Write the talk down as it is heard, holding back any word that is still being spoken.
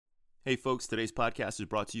Hey folks, today's podcast is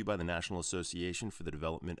brought to you by the National Association for the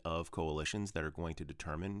Development of Coalitions that are going to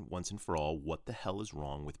determine once and for all what the hell is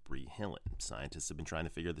wrong with Bree Hillen. Scientists have been trying to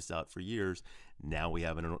figure this out for years. Now we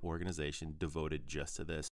have an organization devoted just to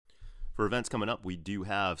this. For events coming up, we do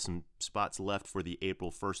have some spots left for the April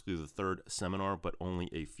 1st through the 3rd seminar, but only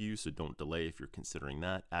a few, so don't delay if you're considering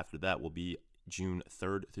that. After that will be June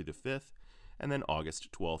 3rd through the 5th, and then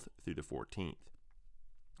August 12th through the 14th.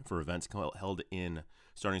 For events held in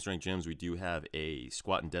Starting Strength gyms, we do have a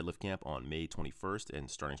squat and deadlift camp on May 21st in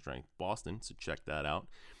Starting Strength Boston, so check that out.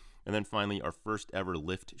 And then finally, our first ever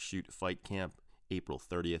Lift Shoot Fight Camp, April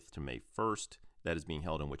 30th to May 1st. That is being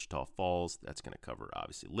held in Wichita Falls. That's going to cover,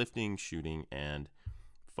 obviously, lifting, shooting, and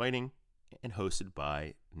fighting, and hosted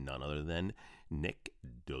by none other than Nick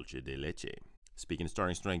Dulce de Leche. Speaking of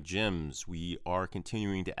Starting Strength gyms, we are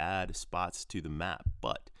continuing to add spots to the map,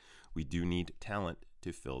 but we do need talent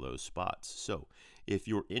to fill those spots. So if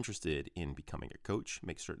you're interested in becoming a coach,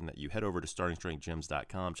 make certain that you head over to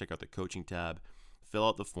startingstrengthgyms.com, check out the coaching tab, fill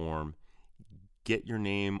out the form, get your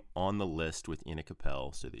name on the list with Ina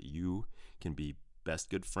Capel so that you can be best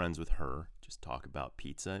good friends with her. Just talk about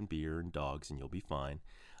pizza and beer and dogs and you'll be fine.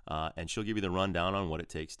 And she'll give you the rundown on what it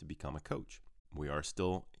takes to become a coach. We are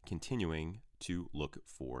still continuing to look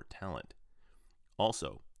for talent.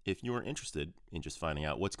 Also, if you are interested in just finding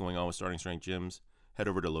out what's going on with Starting Strength gyms, head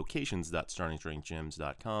over to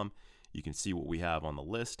locations.startingstrengthgyms.com. You can see what we have on the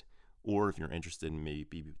list, or if you're interested in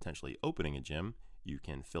maybe potentially opening a gym, you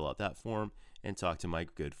can fill out that form and talk to my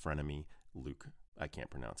good frenemy, Luke. I can't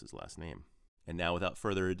pronounce his last name. And now, without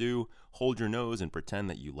further ado, hold your nose and pretend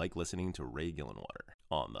that you like listening to Ray Gillenwater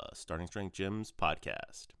on the Starting Strength Gyms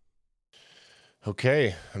podcast.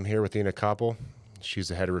 Okay, I'm here with Ina Koppel. She's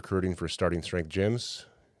the head of recruiting for Starting Strength Gyms.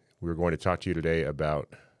 We're going to talk to you today about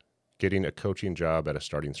getting a coaching job at a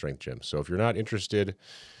Starting Strength gym. So if you're not interested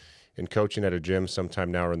in coaching at a gym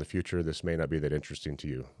sometime now or in the future, this may not be that interesting to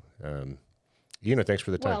you. Ina, thanks for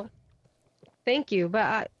the time. Well, thank you.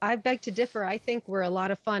 But I beg to differ. I think we're a lot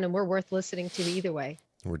of fun and we're worth listening to either way.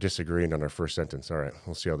 We're disagreeing on our first sentence. All right,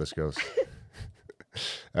 we'll see how this goes.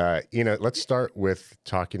 Ina, let's start with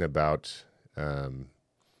talking about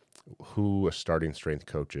who a Starting Strength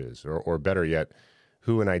coach is, or better yet,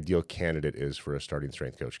 who an ideal candidate is for a Starting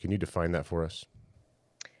Strength coach. Can you define that for us?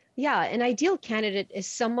 Yeah, an ideal candidate is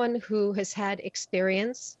someone who has had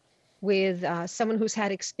experience with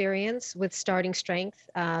starting strength.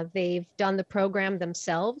 They've done the program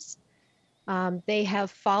themselves. They have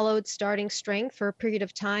followed starting strength for a period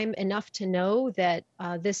of time enough to know that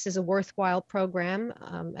this is a worthwhile program,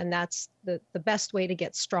 and that's the best way to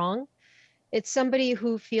get strong. It's somebody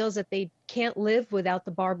who feels that they can't live without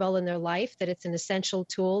the barbell in their life, that it's an essential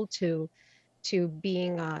tool to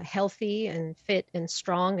being healthy and fit and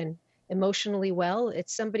strong and emotionally well.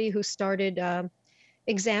 It's somebody who started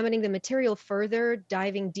examining the material further,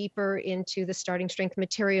 diving deeper into the starting strength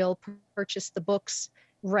material, purchased the books,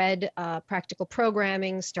 read Practical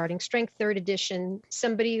Programming, Starting Strength 3rd edition,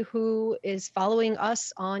 somebody who is following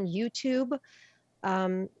us on YouTube,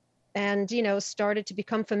 and, started to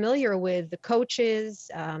become familiar with the coaches,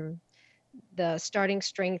 the Starting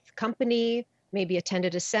Strength company, maybe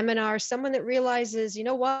attended a seminar, someone that realizes, you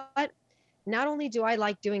know what, not only do I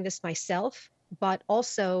like doing this myself, but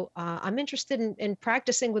also I'm interested in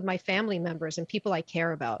practicing with my family members and people I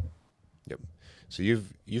care about. Yep. So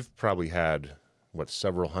you've probably had,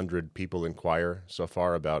 several hundred people inquire so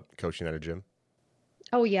far about coaching at a gym?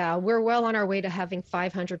 Oh, yeah. We're well on our way to having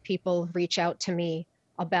 500 people reach out to me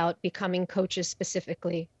about becoming coaches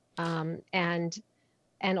specifically, and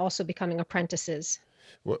also becoming apprentices.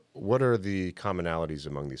 What are the commonalities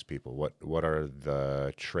among these people? What are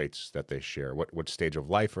the traits that they share? What stage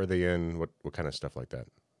of life are they in? What kind of stuff like that?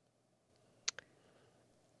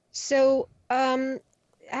 So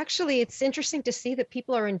actually, it's interesting to see that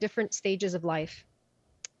people are in different stages of life.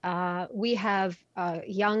 We have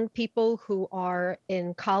young people who are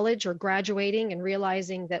in college or graduating and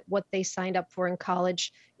realizing that what they signed up for in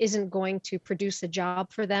college isn't going to produce a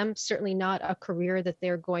job for them, certainly not a career that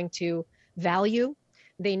they're going to value.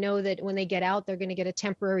 They know that when they get out, they're going to get a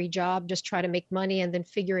temporary job, just try to make money and then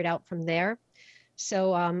figure it out from there.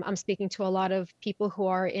 So I'm speaking to a lot of people who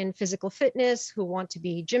are in physical fitness, who want to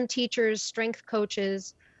be gym teachers, strength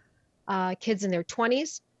coaches, kids in their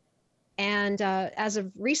 20s. And as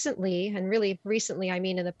of recently, and really recently, I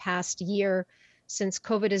mean in the past year, since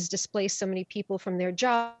COVID has displaced so many people from their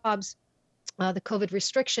jobs, the COVID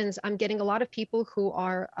restrictions, I'm getting a lot of people who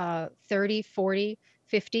are 30, 40,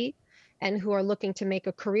 50, and who are looking to make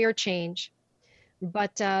a career change.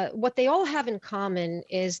 But what they all have in common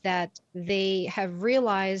is that they have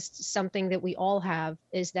realized something that we all have,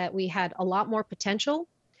 is that we had a lot more potential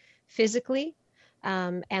physically,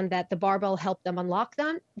 and that the barbell helped them unlock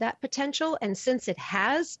that potential. And since it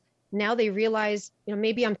has, now they realize,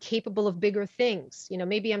 maybe I'm capable of bigger things.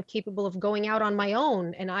 Maybe I'm capable of going out on my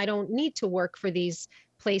own, and I don't need to work for these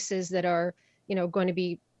places that are, going to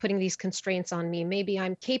be putting these constraints on me. Maybe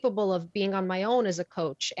I'm capable of being on my own as a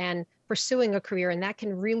coach and pursuing a career, and that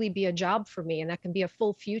can really be a job for me, and that can be a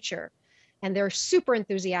full future. And they're super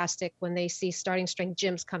enthusiastic when they see starting strength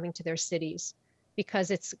gyms coming to their cities, because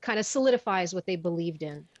it's kind of solidifies what they believed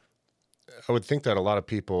in. I would think that a lot of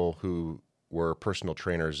people who were personal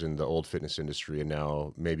trainers in the old fitness industry and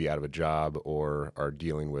now maybe out of a job or are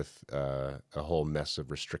dealing with a whole mess of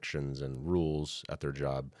restrictions and rules at their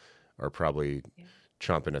job are probably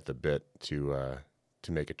chomping at the bit to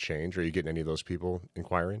make a change. Are you getting any of those people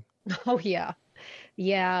inquiring? Oh, yeah.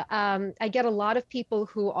 Yeah. I get a lot of people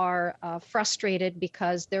who are frustrated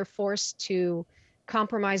because they're forced to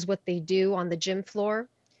compromise what they do on the gym floor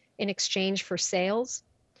in exchange for sales.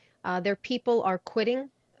 Their people are quitting.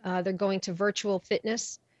 They're going to virtual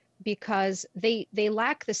fitness because they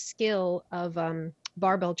lack the skill of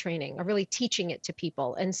barbell training, of really teaching it to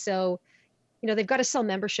people. And so, they've got to sell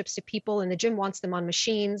memberships to people, and the gym wants them on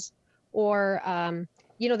machines, or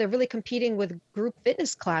they're really competing with group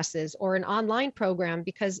fitness classes or an online program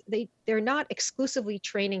because they're not exclusively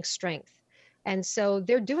training strength. And so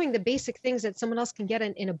they're doing the basic things that someone else can get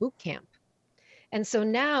in a boot camp. And so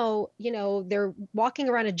now, they're walking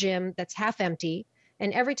around a gym that's half empty.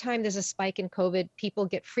 And every time there's a spike in COVID, people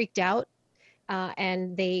get freaked out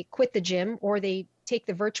and they quit the gym or they take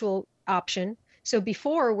the virtual option. So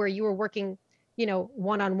before, where you were working,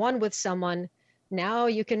 one-on-one with someone, now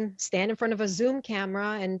you can stand in front of a Zoom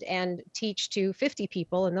camera and teach to 50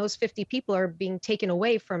 people. And those 50 people are being taken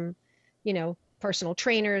away from, personal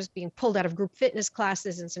trainers, being pulled out of group fitness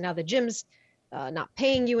classes. And so now the gym's not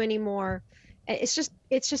paying you anymore. It's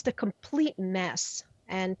just a complete mess.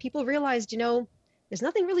 And people realized, there's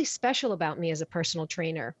nothing really special about me as a personal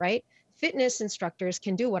trainer, right? Fitness instructors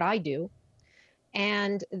can do what I do.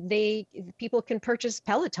 And people can purchase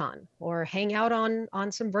Peloton or hang out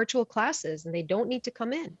on some virtual classes, and they don't need to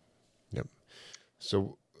come in. Yep.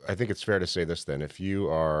 So I think it's fair to say this then. If you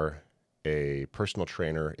are a personal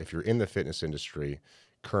trainer, if you're in the fitness industry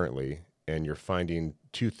currently, and you're finding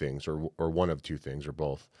two things or one of two things or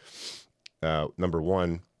both. Number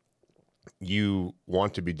one, you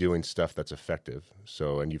want to be doing stuff that's effective.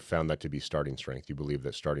 And you found that to be starting strength. You believe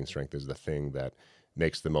that starting strength is the thing that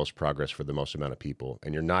makes the most progress for the most amount of people.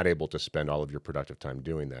 And you're not able to spend all of your productive time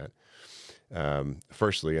doing that.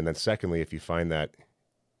 Firstly, and then secondly, if you find that,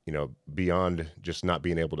 beyond just not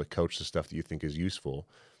being able to coach the stuff that you think is useful,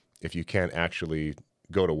 if you can't actually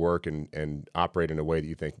go to work and operate in a way that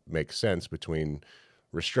you think makes sense between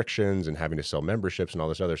restrictions and having to sell memberships and all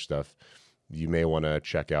this other stuff, you may want to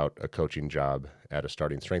check out a coaching job at a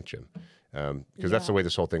starting strength gym. Because that's the way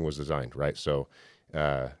this whole thing was designed, right? So,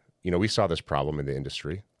 we saw this problem in the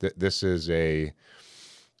industry. The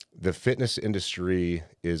fitness industry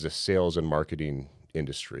is a sales and marketing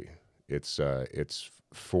industry. It's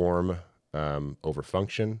form over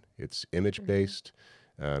function. It's image-based.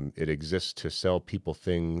 It exists to sell people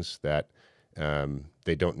things that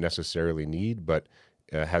they don't necessarily need, but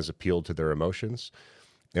has appealed to their emotions.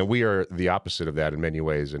 And we are the opposite of that in many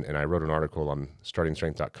ways. And I wrote an article on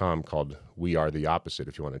startingstrength.com called We Are the Opposite,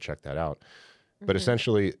 if you want to check that out. But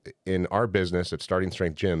essentially, in our business at Starting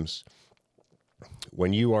Strength Gyms,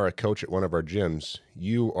 when you are a coach at one of our gyms,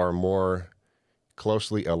 you are more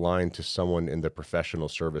closely aligned to someone in the professional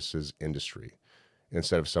services industry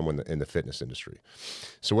instead of someone in the fitness industry.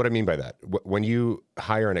 So what I mean by that, when you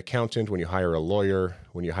hire an accountant, when you hire a lawyer,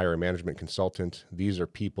 when you hire a management consultant, these are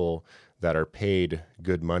people that are paid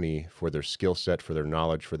good money for their skill set, for their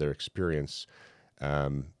knowledge, for their experience.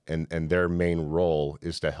 And their main role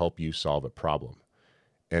is to help you solve a problem.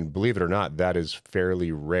 And believe it or not, that is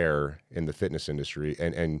fairly rare in the fitness industry.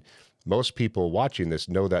 And most people watching this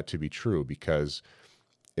know that to be true, because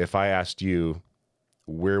if I asked you,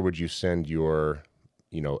 where would you send your,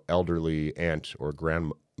 elderly aunt or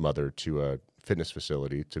grandmother to a fitness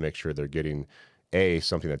facility to make sure they're getting A,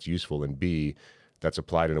 something that's useful, and B, that's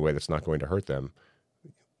applied in a way that's not going to hurt them,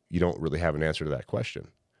 you don't really have an answer to that question.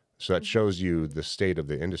 So that shows you the state of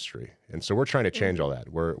the industry. And so we're trying to change all that.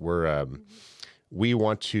 We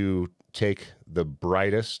want to take the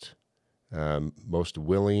brightest, most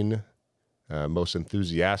willing, most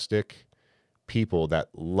enthusiastic people that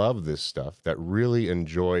love this stuff, that really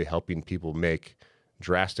enjoy helping people make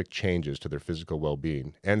drastic changes to their physical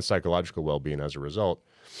well-being and psychological well-being as a result,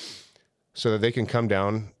 so that they can come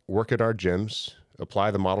down, work at our gyms,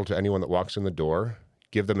 apply the model to anyone that walks in the door,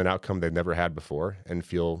 give them an outcome they've never had before, and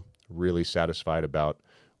feel really satisfied about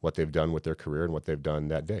what they've done with their career and what they've done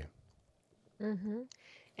that day. Mm-hmm.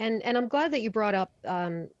 And I'm glad that you brought up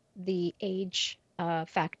the age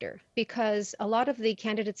factor, because a lot of the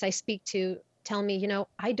candidates I speak to tell me,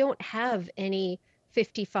 I don't have any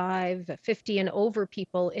 55, 50 and over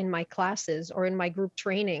people in my classes or in my group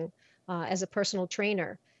training as a personal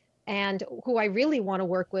trainer. And who I really want to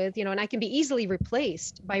work with, and I can be easily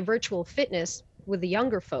replaced by virtual fitness with the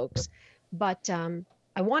younger folks, but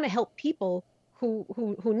I want to help people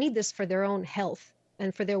who need this for their own health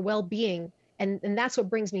and for their well-being. And that's what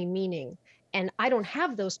brings me meaning. And I don't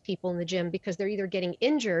have those people in the gym because they're either getting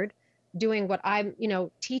injured doing what I'm,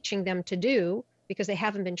 teaching them to do because they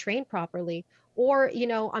haven't been trained properly, or,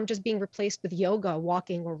 I'm just being replaced with yoga,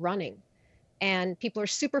 walking, or running. And people are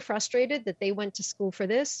super frustrated that they went to school for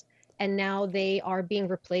this, and now they are being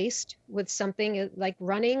replaced with something like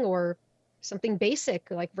running or something basic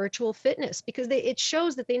like virtual fitness, because it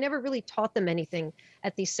shows that they never really taught them anything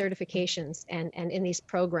at these certifications and in these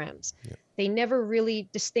programs. Yep. They never really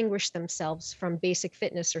distinguished themselves from basic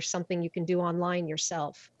fitness or something you can do online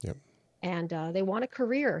yourself. Yep. And they want a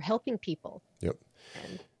career helping people. Yep.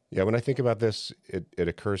 Yeah, when I think about this, it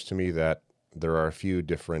occurs to me that there are a few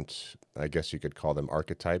different, I guess you could call them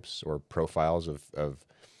archetypes or profiles of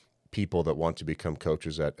people that want to become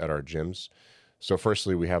coaches at our gyms. So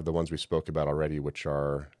firstly, we have the ones we spoke about already, which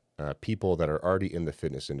are people that are already in the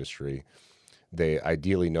fitness industry. They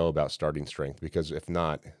ideally know about starting strength, because if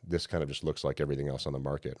not, this kind of just looks like everything else on the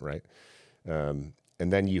market, right? And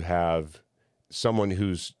then you have someone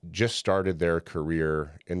who's just started their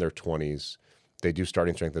career in their 20s. They do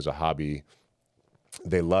starting strength as a hobby.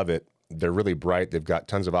 They love it. They're really bright. They've got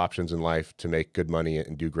tons of options in life to make good money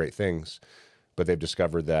and do great things, but they've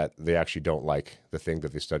discovered that they actually don't like the thing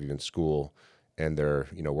that they studied in school, and they're,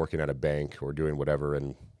 working at a bank or doing whatever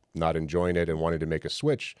and not enjoying it and wanting to make a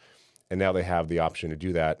switch. And now they have the option to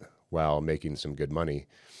do that while making some good money.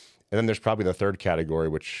 And then there's probably the third category,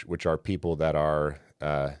 which are people that are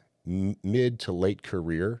mid to late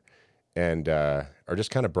career and are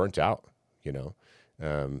just kind of burnt out,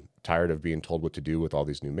 tired of being told what to do with all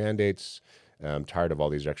these new mandates, tired of all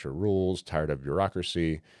these extra rules, tired of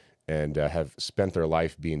bureaucracy, and have spent their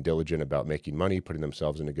life being diligent about making money, putting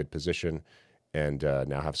themselves in a good position, and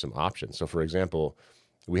now have some options. So, for example,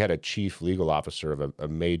 we had a chief legal officer of a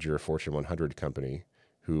major Fortune 100 company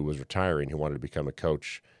who was retiring, who wanted to become a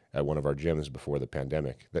coach at one of our gyms before the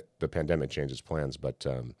pandemic. The pandemic changed his plans, but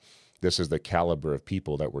this is the caliber of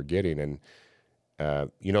people that we're getting. And,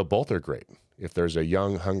 both are great. If there's a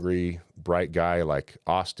young, hungry, bright guy like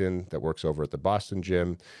Austin that works over at the Boston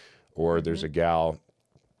gym, or there's a gal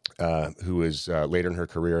who is later in her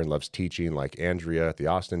career and loves teaching like Andrea at the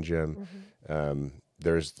Austin gym,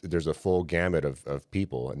 there's a full gamut of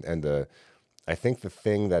people. And I think the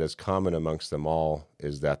thing that is common amongst them all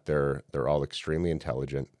is that they're all extremely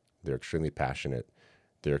intelligent, they're extremely passionate,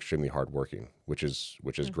 they're extremely hardworking, which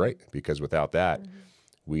is great, because without that,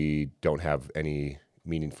 we don't have any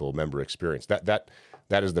meaningful member experience. That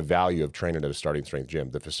is the value of training at a starting strength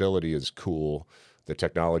gym. The facility is cool, the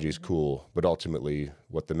technology is cool, but ultimately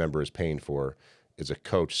what the member is paying for is a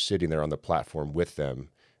coach sitting there on the platform with them,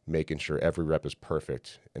 making sure every rep is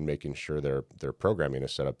perfect and making sure their programming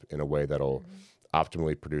is set up in a way that'll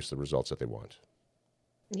optimally produce the results that they want.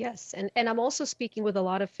 Yes. And I'm also speaking with a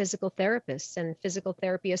lot of physical therapists and physical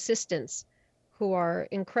therapy assistants who are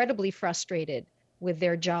incredibly frustrated with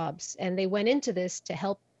their jobs. And they went into this to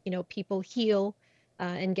help, people heal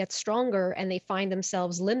and get stronger. And they find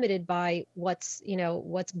themselves limited by what's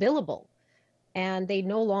billable. And they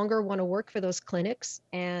no longer want to work for those clinics,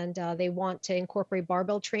 and they want to incorporate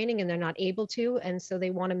barbell training, and they're not able to. And so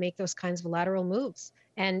they want to make those kinds of lateral moves.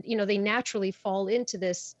 And, they naturally fall into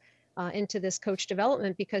this coach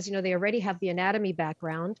development because, they already have the anatomy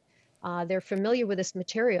background. They're familiar with this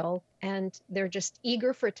material, and they're just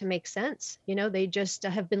eager for it to make sense. They just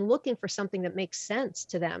have been looking for something that makes sense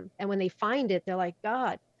to them. And when they find it, they're like,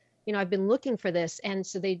 God, I've been looking for this. And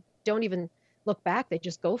so they don't even look back, they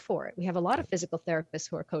just go for it. We have a lot of physical therapists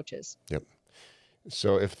who are coaches. Yep.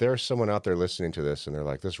 So if there's someone out there listening to this and they're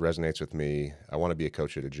like, this resonates with me, I want to be a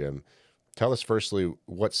coach at a gym, tell us firstly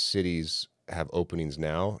what cities have openings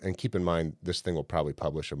now. And keep in mind, this thing will probably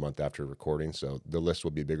publish a month after recording, so the list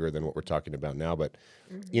will be bigger than what we're talking about now. But,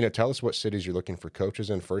 tell us what cities you're looking for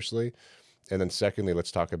coaches in firstly. And then secondly,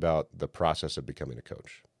 let's talk about the process of becoming a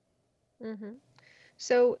coach.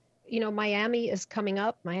 So Miami is coming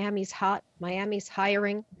up. Miami's hot. Miami's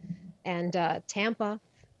hiring. And Tampa,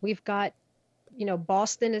 we've got,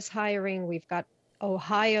 Boston is hiring. We've got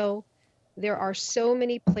Ohio. There are so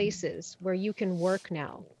many places where you can work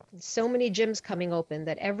now. So many gyms coming open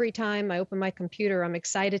that every time I open my computer, I'm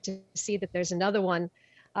excited to see that there's another one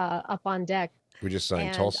up on deck. We just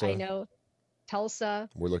signed And I Tulsa. know Tulsa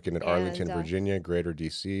We're looking at and Arlington, Virginia, Greater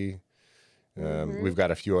DC. mhm, We've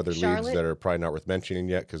got a few other leads Charlotte. that are probably not worth mentioning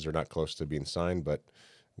yet because they're not close to being signed, but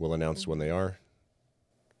we'll announce when they Mhm. are.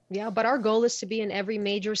 Yeah, but our goal is to be in every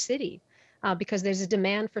major city because there's a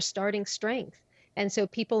demand for starting strength. And so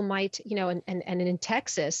people might, and in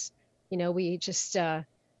Texas, we just,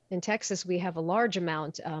 in Texas, we have a large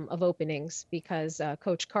amount of openings because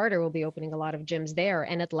Coach Carter will be opening a lot of gyms there.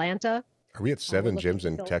 And Atlanta, Are we at we're 7 looking gyms to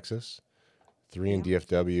in fill. Texas? 3 in Yeah.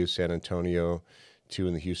 DFW, San Antonio, 2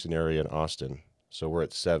 in the Houston area, and Austin. So we're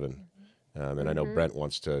at 7. And I know Mm-hmm. Brent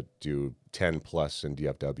wants to do 10 plus in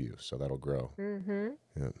DFW, so that'll grow. Mm-hmm.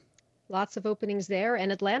 Yeah. Lots of openings there.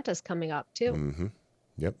 And Atlanta's coming up too. Mm-hmm.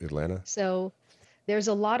 Yep, Atlanta. So there's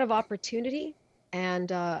a lot of opportunity.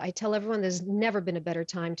 And I tell everyone there's never been a better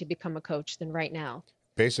time to become a coach than right now.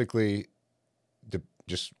 Basically,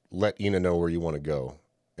 just let Ina know where you want to go.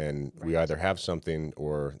 And we Right. either have something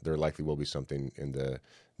or there likely will be something in the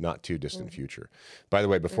not too distant Mm-hmm. future. By the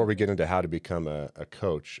way, before we Mm-hmm. get into how to become a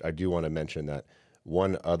coach, I do want to mention that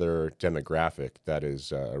one other demographic that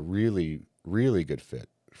is a really, really good fit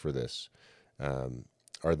for this um,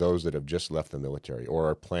 are those that have just left the military or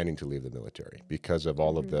are planning to leave the military because of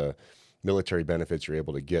all of Mm-hmm. the military benefits you're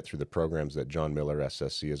able to get through the programs that John Miller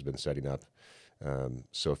SSC has been setting up.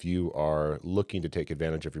 So if you are looking to take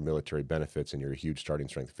advantage of your military benefits and you're a huge starting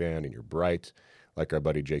strength fan and you're bright, like our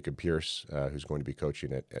buddy Jacob Pierce, who's going to be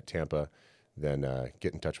coaching at Tampa, then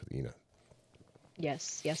get in touch with Ina.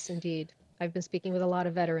 Yes, yes, indeed. I've been speaking with a lot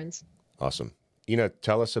of veterans. Awesome. Ina,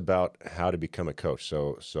 tell us about how to become a coach.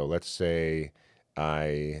 So let's say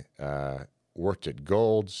I worked at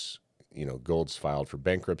Gold's. Gold's filed for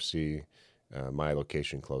bankruptcy. My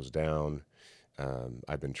location closed down.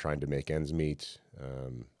 I've been trying to make ends meet.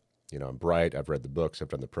 I'm bright. I've read the books. I've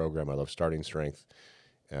done the program. I love starting strength.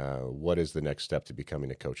 What is the next step to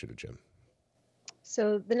becoming a coach at a gym?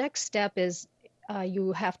 So the next step is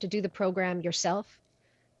you have to do the program yourself.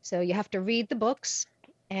 So you have to read the books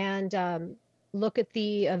and look at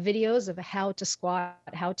the videos of how to squat,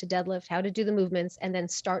 how to deadlift, how to do the movements, and then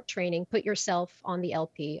start training. Put yourself on the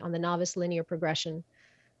LP, on the novice linear progression.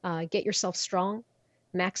 Get yourself strong,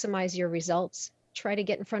 maximize your results. Try to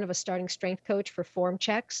get in front of a starting strength coach for form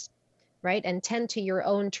checks, right? And tend to your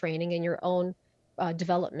own training and your own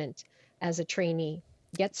development as a trainee.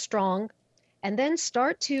 Get strong, and then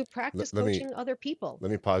start to Let, practice let me coaching other people.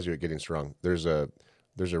 let me pause you at getting strong. There's a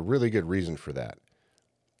really good reason for that,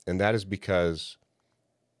 and that is because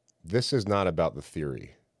this is not about the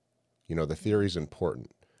theory. The theory is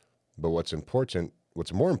important, but what's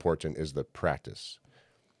more important is the practice.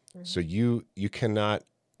 So Mhm. you cannot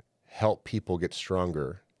help people get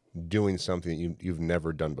stronger doing something you've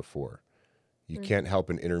never done before. You can't Mhm. help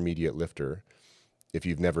an intermediate lifter if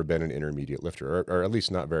you've never been an intermediate lifter, or at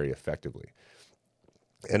least not very effectively.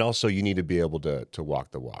 And also, you need to be able to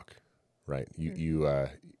walk the walk, right? You Mhm. you uh,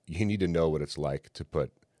 you need to know what it's like to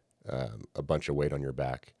put a bunch of weight on your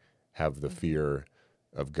back, have the Mhm. fear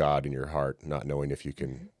of God in your heart, not knowing if you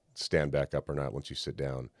can Mhm. stand back up or not once you sit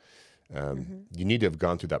down. Mhm. You need to have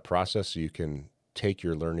gone through that process so you can take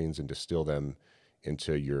your learnings and distill them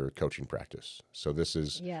into your coaching practice. So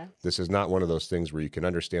Yes. this is not one of those things where you can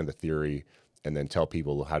understand the theory and then tell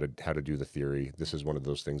people how to do the theory. This is one of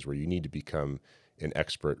those things where you need to become an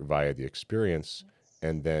expert via the experience Yes.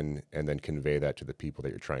 and then convey that to the people that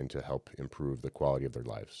you're trying to help improve the quality of their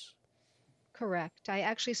lives. Correct. I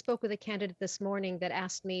actually spoke with a candidate this morning that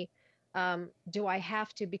asked me, do I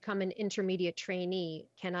have to become an intermediate trainee?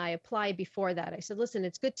 Can I apply before that? I said, listen,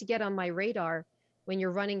 it's good to get on my radar when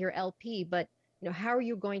you're running your LP, but how are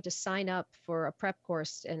you going to sign up for a prep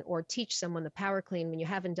course and or teach someone the power clean when you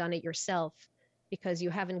haven't done it yourself because you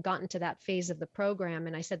haven't gotten to that phase of the program?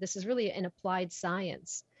 And I said, this is really an applied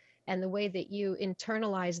science. And the way that you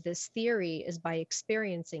internalize this theory is by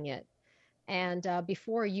experiencing it. And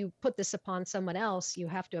before you put this upon someone else, you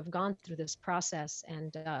have to have gone through this process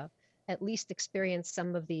and at least experience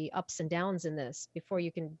some of the ups and downs in this before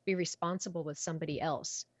you can be responsible with somebody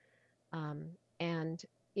else. Um, and,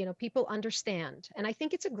 people understand. And I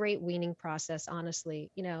think it's a great weaning process, honestly.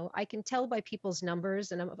 I can tell by people's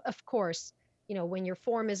numbers. And of course, when your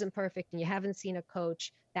form isn't perfect and you haven't seen a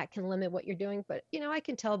coach, that can limit what you're doing. But, I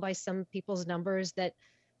can tell by some people's numbers that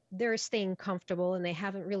they're staying comfortable and they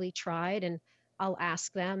haven't really tried. And I'll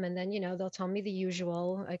ask them, and then they'll tell me the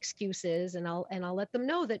usual excuses, and I'll let them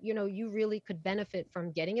know that you really could benefit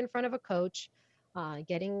from getting in front of a coach,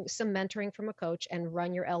 getting some mentoring from a coach, and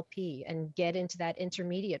run your LP and get into that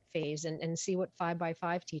intermediate phase and see what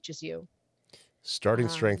 5x5 teaches you. Starting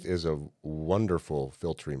strength Um, is a wonderful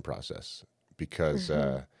filtering process because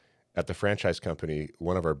mhm, at the franchise company,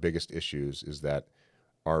 one of our biggest issues is that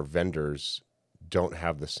our vendors don't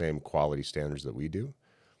have the same quality standards that we do.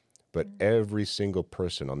 But every single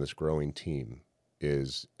person on this growing team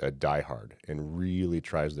is a diehard and really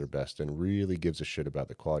tries their best and really gives a shit about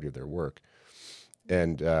the quality of their work.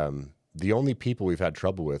 And the only people we've had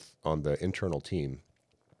trouble with on the internal team,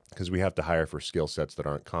 because we have to hire for skill sets that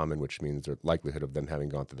aren't common, which means the likelihood of them having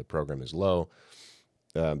gone through the program is low.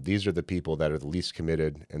 These are the people that are the least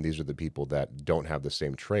committed, and these are the people that don't have the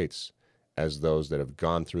same traits as those that have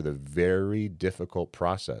gone through the very difficult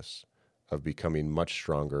process of becoming much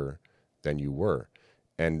stronger than you were.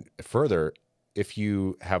 And further, if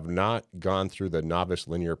you have not gone through the novice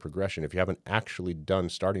linear progression, if you haven't actually done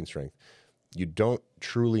starting strength, you don't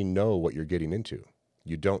truly know what you're getting into.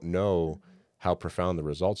 You don't know how profound the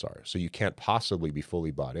results are. So you can't possibly be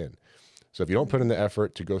fully bought in. So if you don't put in the mhm.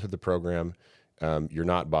 effort to go through the program, you're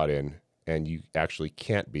not bought in, and you actually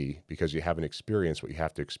can't be because you haven't experienced what you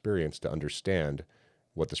have to experience to understand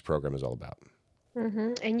what this program is all about.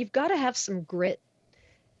 And you've got to have some grit,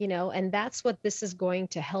 and that's what this is going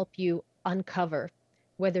to help you uncover,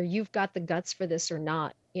 whether you've got the guts for this or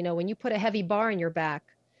not. When you put a heavy bar in your back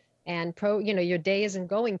and your day isn't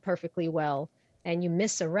going perfectly well and you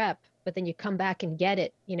miss a rep, but then you come back and get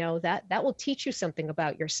it, that will teach you something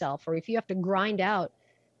about yourself. Or if you have to grind out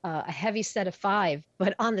a heavy set of 5,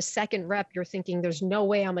 but on the second rep, you're thinking, there's no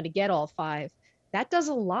way I'm going to get all 5. That does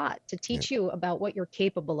a lot to Yeah, teach you about what you're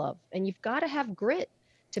capable of. And you've got to have grit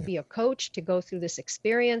to yeah. be a coach, to go through this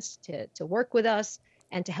experience, to work with us,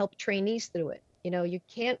 and to help trainees through it. You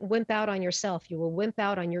can't wimp out on yourself. You will wimp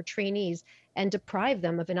out on your trainees and deprive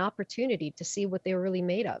them of an opportunity to see what they're really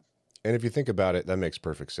made of. And if you think about it, that makes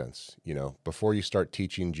perfect sense. You know, before you start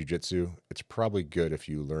teaching jujitsu, it's probably good if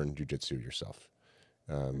you learn jujitsu yourself.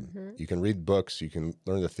 Hmm. You can read books, you can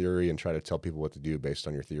learn the theory and try to tell people what to do based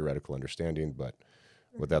on your theoretical understanding, but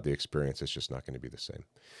Hmm. without the experience, it's just not going to be the same.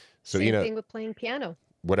 So, Same thing with playing piano.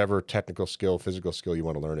 whatever technical skill, physical skill you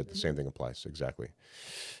want to learn, it the Hmm. same thing applies. Exactly.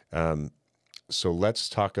 Um, so let's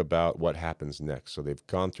talk about what happens next. So they've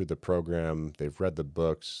gone through the program, they've read the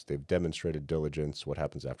books, they've demonstrated diligence. What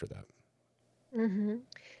happens after that? Hmm.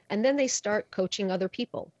 And then they start coaching other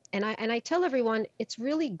people. And I tell everyone it's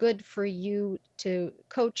really good for you to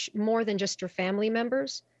coach more than just your family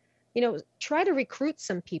members. Try to recruit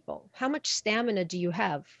some people. How much stamina do you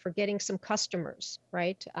have for getting some customers,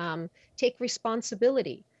 right? Take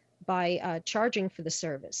responsibility by charging for the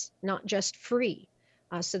service, not just free,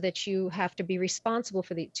 so that you have to be responsible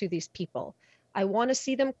to these people. I want to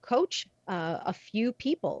see them coach a few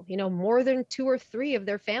people, more than 2 or 3 of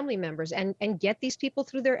their family members, and get these people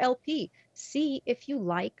through their LP. See if you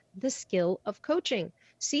like the skill of coaching.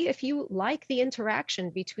 See if you like the interaction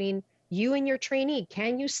between you and your trainee.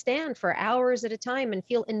 Can you stand for hours at a time and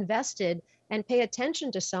feel invested and pay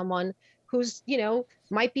attention to someone who's,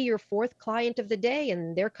 might be your 4th client of the day,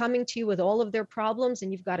 and they're coming to you with all of their problems,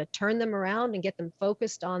 and you've got to turn them around and get them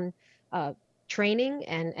focused on uh, training,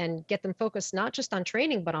 and get them focused not just on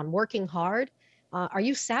training, but on working hard. Are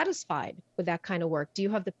you satisfied with that kind of work? Do you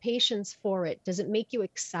have the patience for it? Does it make you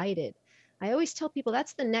excited? I always tell people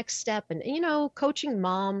that's the next step. And, coaching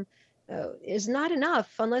mom is not enough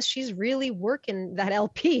unless she's really working that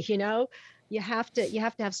LP. You have to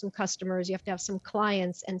have some customers, you have to have some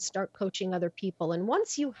clients, and start coaching other people. And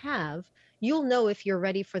once you have, you'll know if you're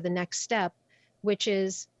ready for the next step, which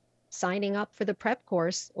is signing up for the prep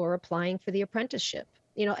course or applying for the apprenticeship.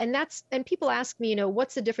 And people ask me,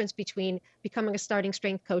 what's the difference between becoming a starting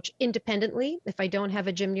strength coach independently if I don't have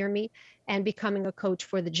a gym near me, and becoming a coach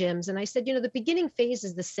for the gyms? And I said, the beginning phase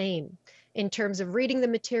is the same in terms of reading the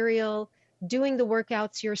material, doing the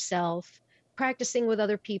workouts yourself, practicing with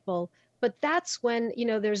other people. But that's when,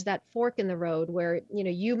 there's that fork in the road where,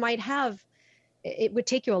 you might have, it would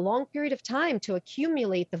take you a long period of time to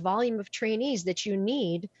accumulate the volume of trainees that you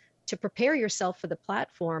need to prepare yourself for the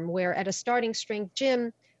platform. Where at a starting strength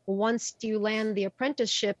gym, once you land the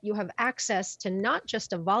apprenticeship, you have access to not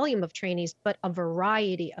just a volume of trainees, but a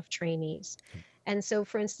variety of trainees. And so,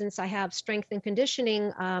 for instance, I have strength and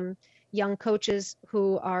conditioning young coaches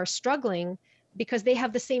who are struggling because they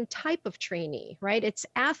have the same type of trainee, right? It's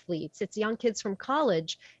athletes, it's young kids from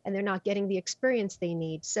college, and they're not getting the experience they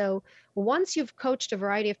need. So once you've coached a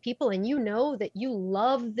variety of people and you know that you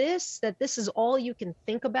love this, that this is all you can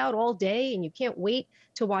think about all day, and you can't wait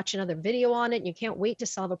to watch another video on it, and you can't wait to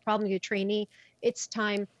solve a problem with your trainee, it's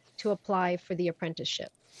time to apply for the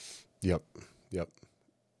apprenticeship. Yep. Yep.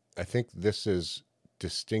 I think this is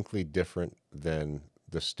distinctly different than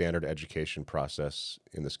the standard education process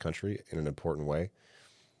in this country in an important way.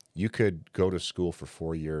 You could go to school for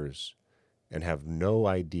 4 years and have no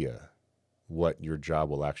idea what your job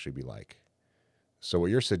will actually be like. So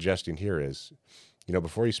what you're suggesting here is,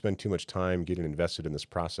 before you spend too much time getting invested in this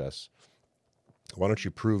process, why don't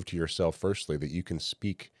you prove to yourself, firstly, that you can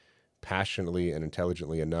speak passionately and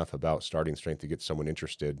intelligently enough about starting strength to get someone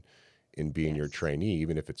interested in being your trainee,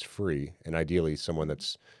 even if it's free, and ideally someone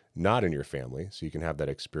that's not in your family, so you can have that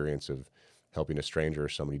experience of helping a stranger or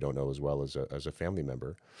someone you don't know as well as a family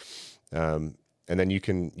member. And then you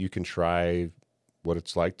can try what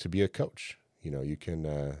it's like to be a coach. You can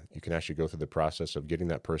actually go through the process of getting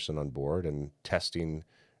that person on board and testing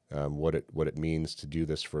what it means to do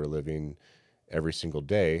this for a living every single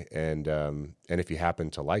day. And if you happen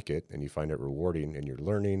to like it and you find it rewarding and you're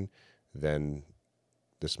learning, then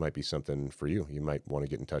this might be something for you. You might want to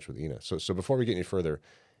get in touch with Ina. So before we get any further,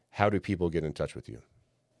 how do people get in touch with you?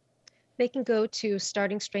 They can go to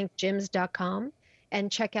startingstrengthgyms.com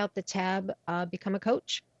and check out the tab, Become a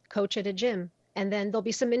Coach at a Gym. And then there'll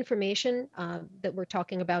be some information that we're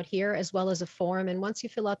talking about here, as well as a form. And once you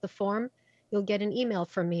fill out the form, you'll get an email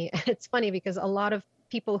from me. It's funny because a lot of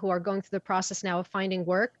people who are going through the process now of finding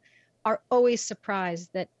work are always surprised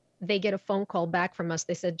that they get a phone call back from us.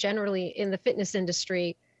 They said generally in the fitness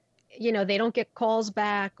industry, they don't get calls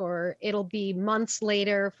back, or it'll be months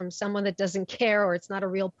later from someone that doesn't care, or it's not a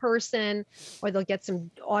real person, or they'll get some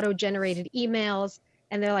auto-generated emails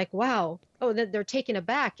and they're like, wow, they're taken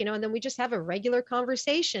aback, and then we just have a regular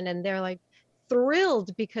conversation and they're like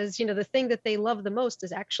thrilled because, the thing that they love the most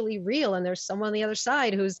is actually real. And there's someone on the other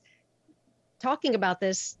side who's talking about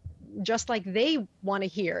this just like they want to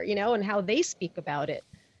hear, and how they speak about it.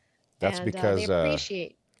 That's because they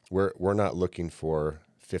appreciate. We're not looking for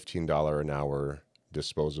 $15 an hour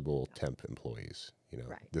disposable temp employees.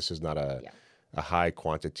 Right. This is not a high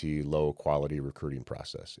quantity, low quality recruiting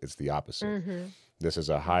process. It's the opposite. Mm-hmm. This is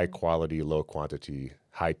a high quality, low quantity,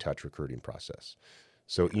 high touch recruiting process.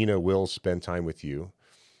 So Ina will spend time with you.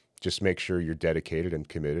 Just make sure you're dedicated and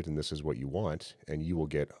committed, and this is what you want, and you will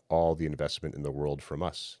get all the investment in the world from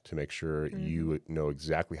us to make sure you know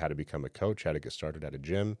exactly how to become a coach, how to get started at a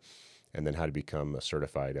gym, and then how to become a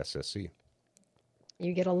certified SSC.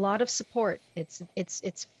 You get a lot of support.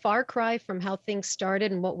 It's far cry from how things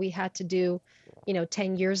started and what we had to do,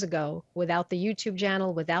 10 years ago without the YouTube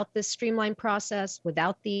channel, without this streamlined process,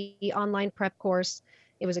 without the online prep course.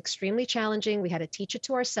 It was extremely challenging. We had to teach it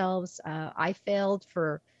to ourselves. I failed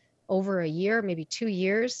for over a year, maybe 2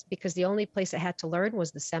 years, because the only place I had to learn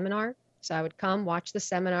was the seminar. So I would come, watch the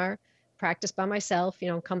seminar, practice by myself,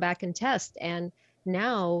 come back and test. And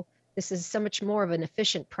now this is so much more of an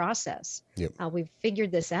efficient process. Yep. We've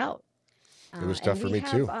figured this out. It was tough for me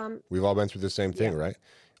too. We've all been through the same thing, right?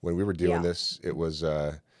 When we were doing this, it was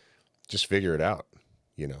just figure it out.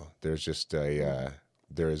 There's just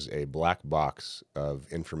there's a black box of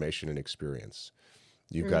information and experience.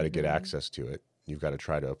 You've got to get access to it. You've got to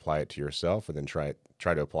try to apply it to yourself, and then try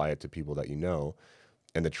to apply it to people that you know.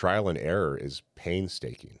 And the trial and error is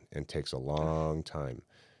painstaking and takes a long time.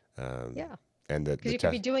 And because you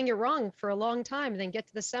could be doing it wrong for a long time, and then get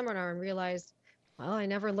to the seminar and realize, well, I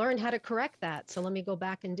never learned how to correct that, so let me go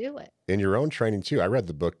back and do it. In your own training too, I read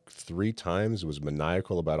the book 3 times, was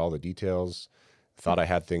maniacal about all the details, thought I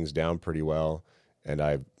had things down pretty well,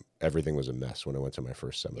 and everything was a mess when I went to my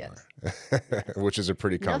first seminar, which is a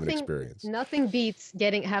pretty common experience. Nothing beats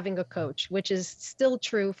having a coach, which is still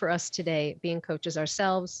true for us today, being coaches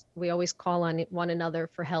ourselves. We always call on one another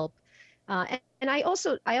for help. And I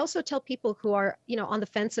also tell people who are, on the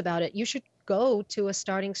fence about it, you should go to a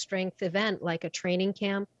starting strength event, like a training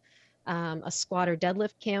camp, a squat or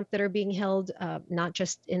deadlift camp that are being held, not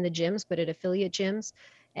just in the gyms, but at affiliate gyms,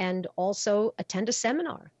 and also attend a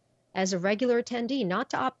seminar as a regular attendee, not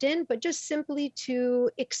to opt in, but just simply to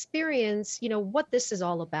experience, what this is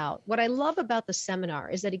all about. What I love about the seminar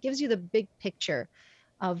is that it gives you the big picture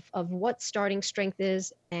of what starting strength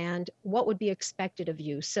is and what would be expected of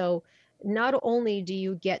you. So not only do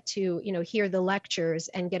you get to, hear the lectures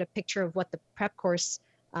and get a picture of what the prep course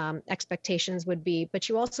expectations would be, but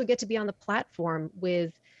you also get to be on the platform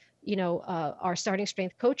with, our starting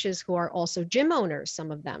strength coaches who are also gym owners, some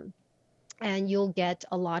of them. and you'll get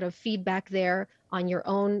a lot of feedback there on your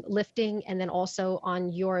own lifting and then also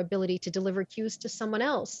on your ability to deliver cues to someone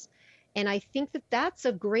else. And I think that that's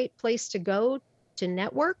a great place to go to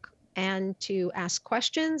network and to ask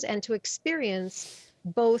questions and to experience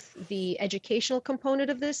both the educational component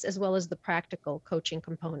of this as well as the practical coaching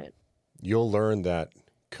component. You'll learn that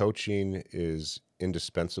coaching is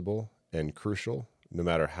indispensable and crucial no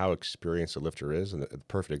matter how experienced a lifter is. And the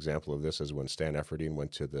perfect example of this is when Stan Efferding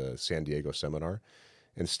went to the San Diego seminar.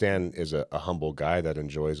 And Stan is a humble guy that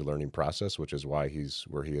enjoys the learning process, which is why he's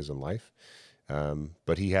where he is in life.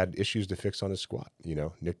 But he had issues to fix on his squat. You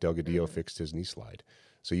know, Nick Delgadillo fixed his knee slide.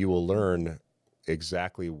 So you will learn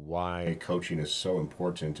exactly why coaching is so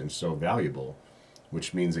important and so valuable,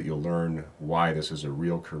 which means that you'll learn why this is a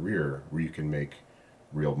real career where you can make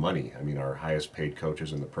real money. I mean, our highest paid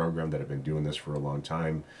coaches in the program that have been doing this for a long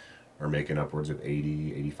time are making upwards of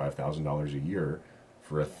 $85,000 a year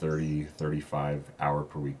for a 35 hour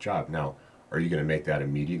per week job. Now, are you going to make that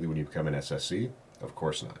immediately when you become an SSC? Of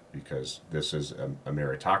course not, because this is a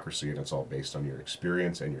meritocracy and it's all based on your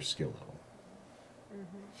experience and your skill level.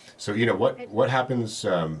 So you know what happens?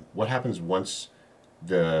 What happens once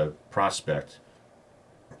the prospect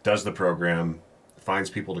does the program, finds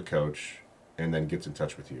people to coach, and then gets in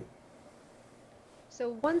touch with you? So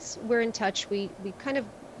once we're in touch, we kind of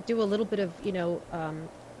do a little bit of,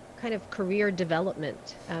 kind of career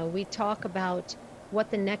development. We talk about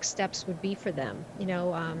what the next steps would be for them.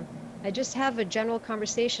 I just have a general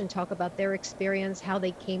conversation, talk about their experience, how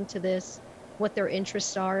they came to this, what their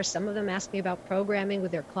interests are. Some of them ask me about programming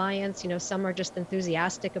with their clients. Some are just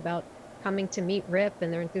enthusiastic about coming to meet Rip,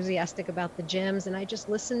 and they're enthusiastic about the gyms. And I just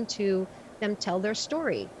listen to them tell their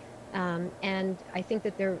story. And I think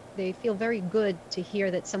that they feel very good to hear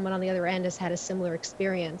that someone on the other end has had a similar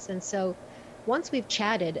experience. And so once we've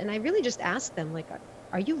chatted, and I really just ask them, like,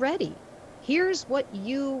 are you ready? Here's what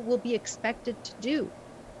you will be expected to do.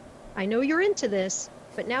 I know you're into this,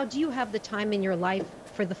 but now do you have the time in your life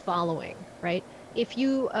for the following, right? If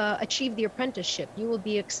you achieve the apprenticeship, you will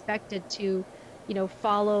be expected to,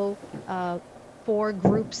 follow 4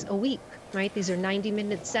 groups a week, right? These are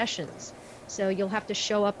 90-minute sessions. So you'll have to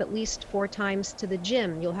show up at least 4 times to the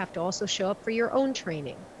gym. You'll have to also show up for your own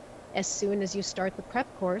training. As soon as you start the prep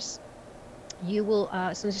course,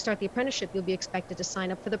 as soon as you start the apprenticeship, you'll be expected to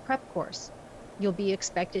sign up for the prep course. You'll be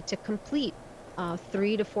expected to complete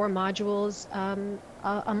 3 to 4 modules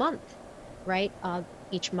a month, right?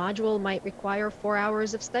 Each module might require 4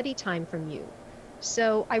 hours of study time from you.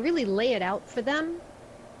 So I really lay it out for them,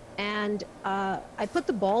 and I put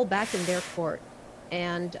the ball back in their court.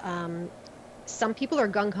 And some people are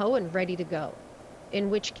gung-ho and ready to go,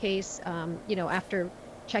 in which case, after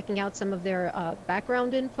checking out some of their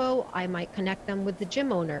background info, I might connect them with the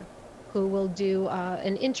gym owner, who will do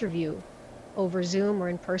an interview over Zoom or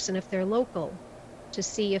in person if they're local, to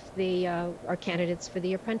see if they are candidates for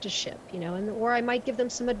the apprenticeship, or I might give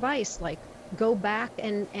them some advice, like go back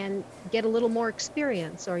and get a little more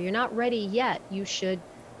experience, or you're not ready yet, you should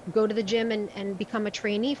go to the gym and become a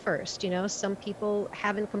trainee first. Some people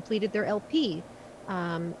haven't completed their LP.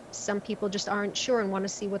 Some people just aren't sure and want to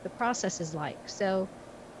see what the process is like. So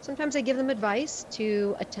sometimes I give them advice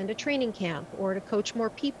to attend a training camp or to coach more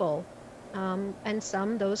people. And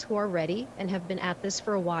those who are ready and have been at this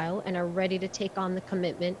for a while and are ready to take on the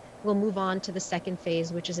commitment, will move on to the second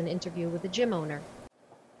phase, which is an interview with the gym owner.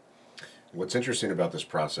 What's interesting about this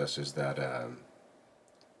process is that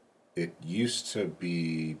it used to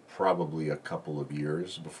be probably a couple of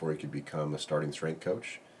years before you could become a starting strength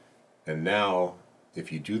coach. And now,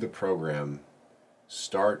 if you do the program,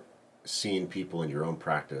 start seeing people in your own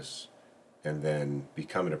practice, and then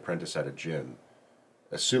become an apprentice at a gym,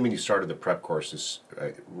 assuming you started the prep courses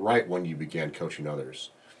right when you began coaching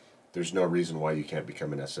others, there's no reason why you can't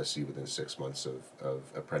become an SSC within 6 months of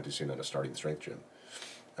apprenticing at a starting strength gym.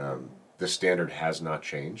 The standard has not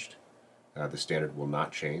changed. The standard will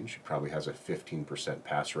not change. It probably has a 15%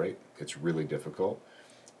 pass rate. It's really difficult.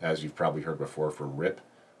 As you've probably heard before from Rip,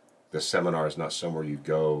 the seminar is not somewhere you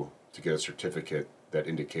go to get a certificate that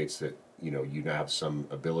indicates that you now have some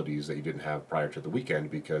abilities that you didn't have prior to the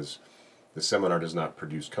weekend, because the seminar does not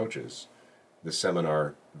produce coaches. The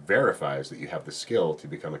seminar verifies that you have the skill to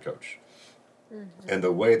become a coach. Mm-hmm. And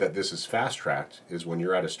the way that this is fast-tracked is when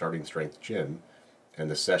you're at a starting strength gym and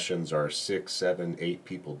the sessions are 6, 7, 8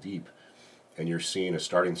 people deep, and you're seeing a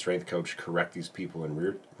starting strength coach correct these people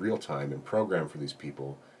in real time and program for these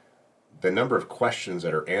people, the number of questions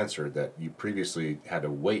that are answered that you previously had to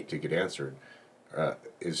wait to get answered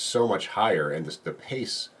is so much higher, and the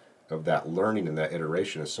pace of that learning and that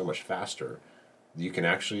iteration is so much faster, you can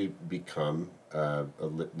actually become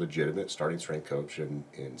legitimate starting strength coach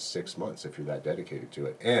in 6 months if you're that dedicated to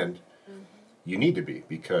it. And you need to be,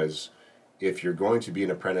 because if you're going to be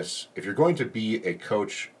an apprentice, if you're going to be a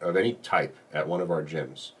coach of any type at one of our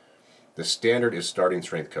gyms, the standard is starting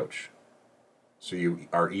strength coach. So you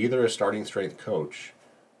are either a starting strength coach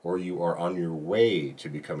or you are on your way to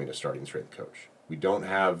becoming a starting strength coach. We don't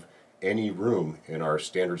have any room in our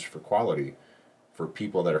standards for quality for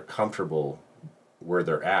people that are comfortable where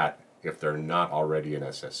they're at if they're not already an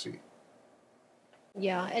SSC.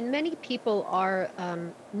 Yeah, and many people are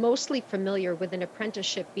mostly familiar with an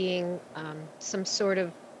apprenticeship being some sort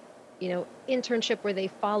of, internship where they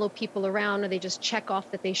follow people around or they just check off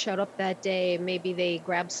that they showed up that day. Maybe they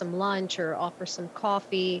grab some lunch or offer some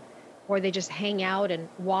coffee, or they just hang out and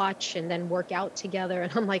watch and then work out together.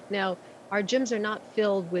 And I'm like, no, our gyms are not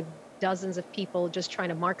filled with dozens of people just trying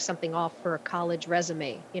to mark something off for a college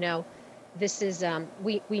resume. This is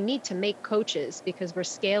we need to make coaches because we're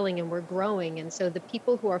scaling and we're growing, and so the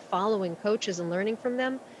people who are following coaches and learning from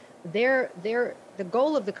them, they're the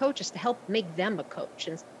goal of the coach is to help make them a coach.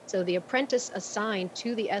 And so the apprentice assigned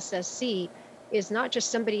to the SSC is not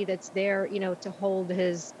just somebody that's there, to hold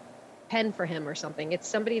his pen for him or something. It's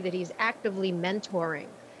somebody that he's actively mentoring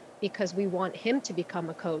because we want him to become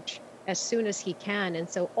a coach as soon as he can. And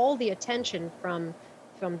so all the attention from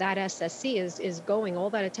that SSC is going, all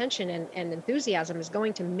that attention and enthusiasm is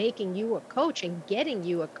going to making you a coach and getting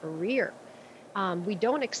you a career. We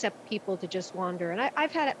don't accept people to just wander. And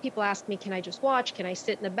I've had people ask me, can I just watch? Can I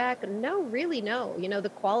sit in the back? No, really, no. The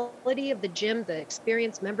quality of the gym, the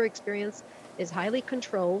member experience is highly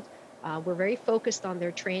controlled. We're very focused on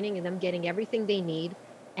their training and them getting everything they need.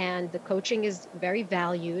 And the coaching is very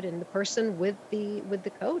valued. And the person with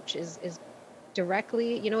the coach is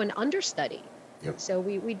directly, an understudy. Yep. So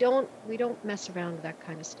we don't mess around with that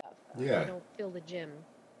kind of stuff. Yeah. We don't fill the gym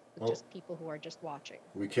with just people who are just watching.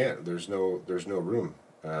 We can't. There's no room.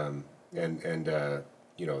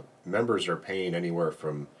 Members are paying anywhere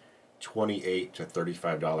from $28 to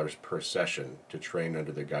 $35 per session to train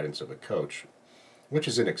under the guidance of a coach, which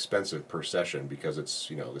is inexpensive per session because it's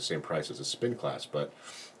the same price as a spin class. But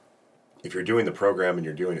if you're doing the program and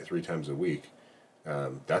you're doing it 3 times a week,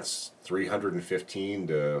 that's $315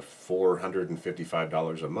 to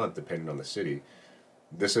 $455 a month, depending on the city.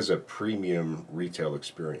 This is a premium retail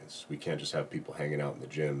experience. We can't just have people hanging out in the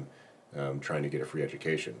gym trying to get a free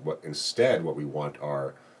education. What we want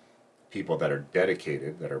are people that are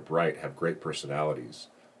dedicated, that are bright, have great personalities,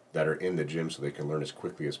 that are in the gym so they can learn as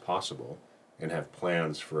quickly as possible and have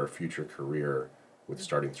plans for a future career with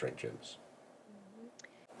starting strength gyms.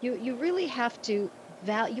 You really have to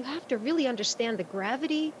really understand the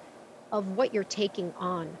gravity of what you're taking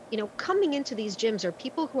on. Coming into these gyms are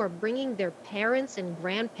people who are bringing their parents and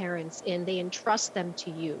grandparents in. They entrust them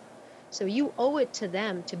to you. So you owe it to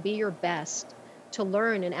them to be your best, to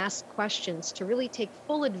learn and ask questions, to really take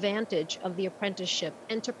full advantage of the apprenticeship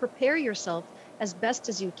and to prepare yourself as best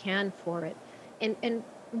as you can for it. And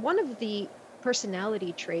one of the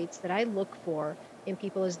personality traits that I look for in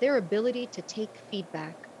people is their ability to take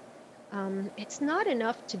feedback. It's not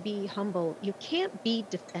enough to be humble. You can't be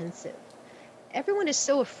defensive. Everyone is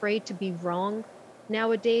so afraid to be wrong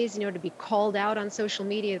nowadays, to be called out on social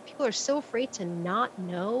media. People are so afraid to not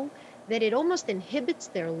know that it almost inhibits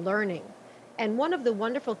their learning. And one of the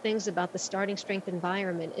wonderful things about the starting strength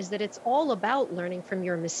environment is that it's all about learning from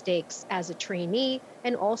your mistakes as a trainee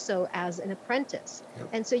and also as an apprentice. Yep.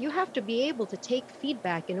 And so you have to be able to take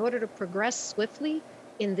feedback in order to progress swiftly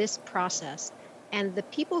in this process. And the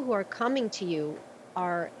people who are coming to you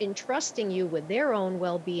are entrusting you with their own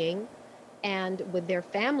well-being and with their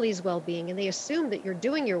family's well-being, and they assume that you're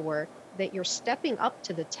doing your work, that you're stepping up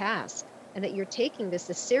to the task, and that you're taking this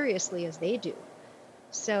as seriously as they do.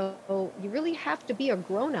 So you really have to be a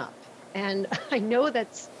grown-up. And I know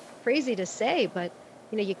that's crazy to say, but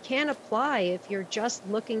you can't apply if you're just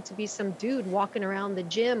looking to be some dude walking around the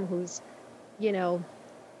gym who's,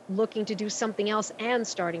 looking to do something else and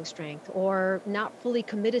starting strength, or not fully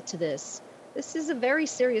committed to this. This is a very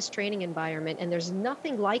serious training environment, and there's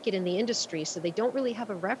nothing like it in the industry, so they don't really have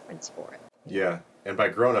a reference for it. Yeah, and by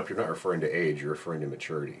grown up, you're not referring to age, you're referring to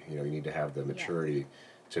maturity. You need to have the maturity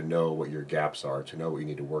to know what your gaps are, to know what you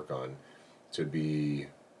need to work on, to be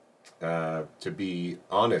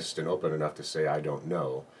honest and open enough to say, I don't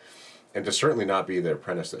know, and to certainly not be the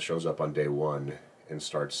apprentice that shows up on day one and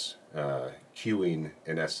starts cueing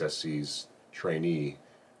an SSC's trainee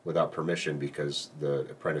without permission because the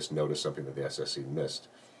apprentice noticed something that the SSC missed.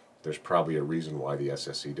 There's probably a reason why the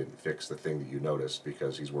SSC didn't fix the thing that you noticed,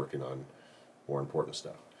 because he's working on more important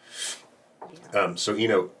stuff. Yeah. So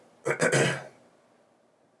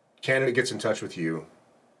candidate gets in touch with you,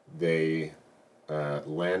 they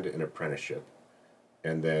land an apprenticeship,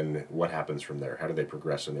 and then what happens from there? How do they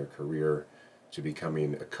progress in their career to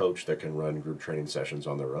becoming a coach that can run group training sessions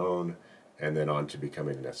on their own, and then on to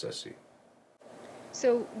becoming an SSC?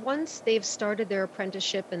 So once they've started their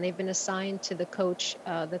apprenticeship and they've been assigned to the coach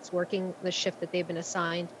that's working the shift that they've been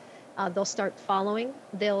assigned, they'll start following.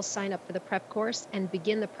 They'll sign up for the prep course and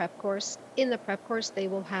begin the prep course. In the prep course, they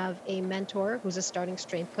will have a mentor who's a starting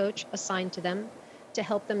strength coach assigned to them to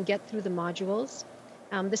help them get through the modules.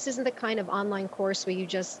 This isn't the kind of online course where you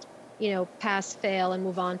just, pass, fail, and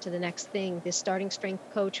move on to the next thing. The starting strength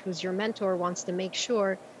coach, who's your mentor, wants to make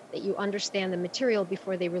sure that you understand the material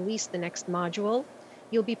before they release the next module.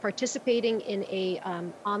 You'll be participating in a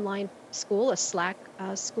online school, a Slack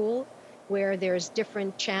school, where there's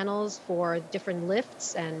different channels for different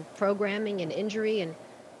lifts and programming and injury, and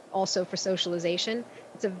also for socialization.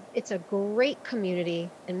 It's a great community,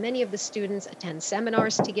 and many of the students attend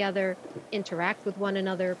seminars together, interact with one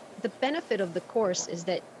another. The benefit of the course is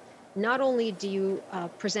that not only do you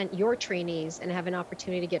present your trainees and have an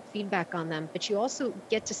opportunity to get feedback on them, but you also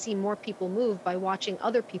get to see more people move by watching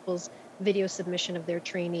other people's video submission of their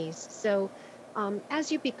trainees. So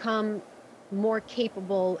as you become more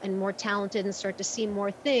capable and more talented and start to see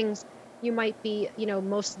more things, you might be,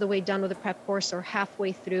 most of the way done with a prep course or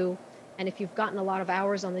halfway through. And if you've gotten a lot of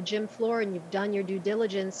hours on the gym floor and you've done your due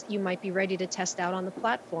diligence, you might be ready to test out on the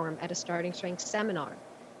platform at a starting strength seminar.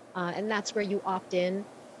 And that's where you opt in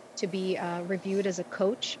to be reviewed as a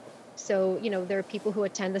coach. So, there are people who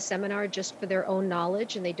attend the seminar just for their own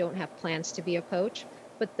knowledge and they don't have plans to be a coach.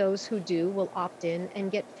 But those who do will opt in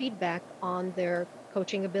and get feedback on their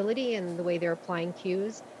coaching ability and the way they're applying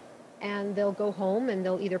cues. And they'll go home and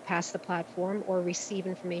they'll either pass the platform or receive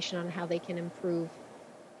information on how they can improve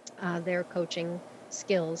their coaching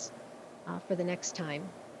skills for the next time.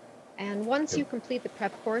 And once you complete the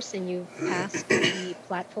prep course and you've passed the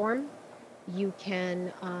platform, you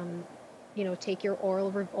can, take your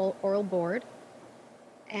oral board.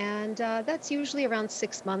 And that's usually around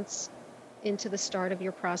 6 months into the start of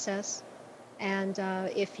your process. And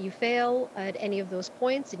if you fail at any of those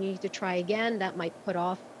points and you need to try again, that might put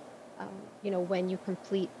off, when you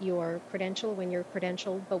complete your credential, when you're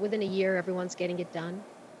credentialed. But within a year, everyone's getting it done.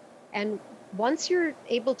 And once you're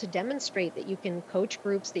able to demonstrate that you can coach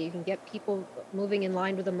groups, that you can get people moving in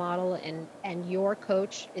line with the model, and your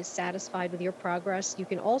coach is satisfied with your progress, you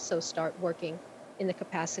can also start working in the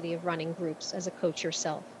capacity of running groups as a coach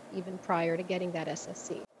yourself, even prior to getting that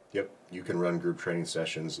SSC. Yep, you can run group training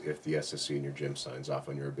sessions if the SSC in your gym signs off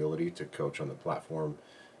on your ability to coach on the platform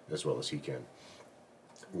as well as he can.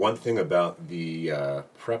 One thing about the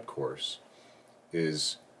prep course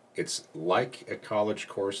is it's like a college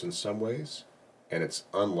course in some ways, and it's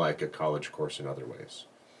unlike a college course in other ways.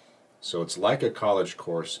 So it's like a college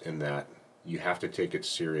course in that you have to take it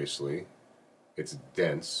seriously. It's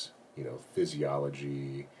dense,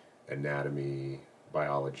 physiology, anatomy,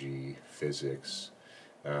 biology, physics.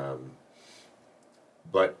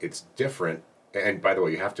 But it's different, and by the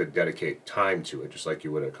way, you have to dedicate time to it, just like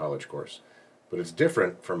you would a college course. But it's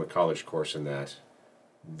different from a college course in that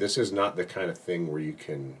this is not the kind of thing where you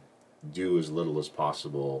can do as little as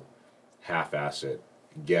possible, half-ass it,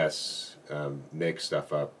 guess, make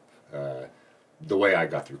stuff up. The way I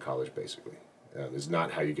got through college, basically, is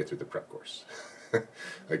not how you get through the prep course.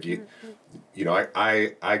 Like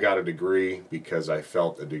I got a degree because I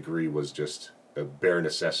felt a degree was just a bare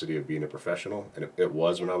necessity of being a professional, and it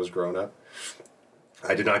was when I was growing up.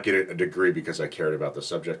 I did not get a degree because I cared about the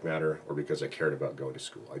subject matter or because I cared about going to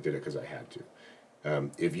school. I did it because I had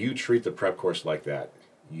to. If you treat the prep course like that,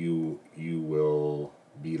 you will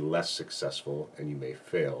be less successful and you may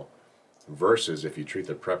fail, versus if you treat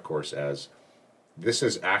the prep course as this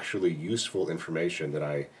is actually useful information that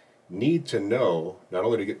I need to know, not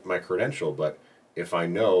only to get my credential, but if I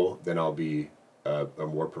know, then I'll be a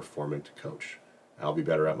more performant coach. I'll be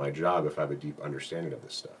better at my job if I have a deep understanding of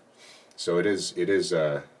this stuff. So there is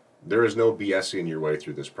no BSing your way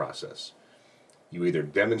through this process. You either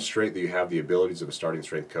demonstrate that you have the abilities of a starting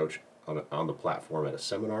strength coach on the platform at a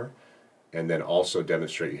seminar, and then also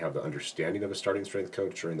demonstrate you have the understanding of a starting strength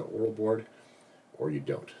coach during the oral board, or you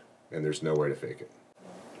don't. And there's no way to fake it.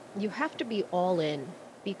 You have to be all in,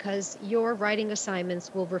 because your writing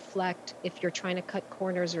assignments will reflect if you're trying to cut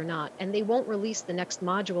corners or not. And they won't release the next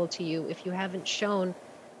module to you if you haven't shown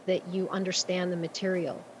that you understand the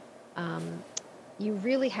material. You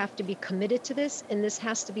really have to be committed to this, and this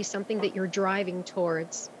has to be something that you're driving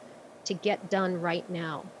towards to get done right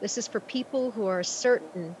now. This is for people who are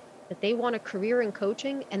certain that they want a career in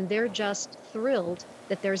coaching, and they're just thrilled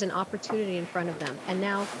that there's an opportunity in front of them. And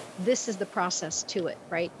now this is the process to it,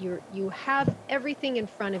 right? You have everything in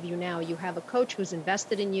front of you now. You have a coach who's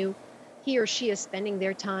invested in you. He or she is spending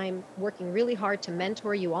their time working really hard to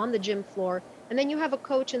mentor you on the gym floor. And then you have a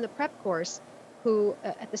coach in the prep course who,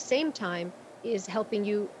 at the same time, is helping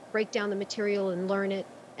you break down the material and learn it.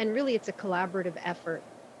 And really, it's a collaborative effort,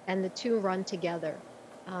 and the two run together.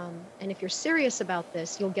 And if you're serious about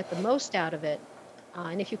this, you'll get the most out of it.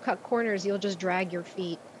 And if you cut corners, you'll just drag your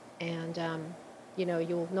feet, and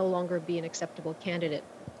you'll no longer be an acceptable candidate.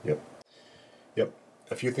 Yep. Yep.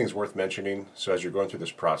 A few things worth mentioning. So as you're going through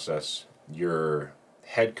this process, your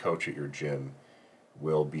head coach at your gym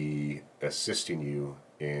will be assisting you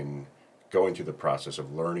in going through the process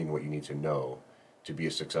of learning what you need to know to be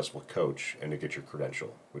a successful coach and to get your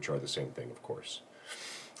credential, which are the same thing, of course.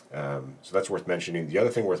 So that's worth mentioning. The other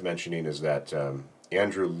thing worth mentioning is that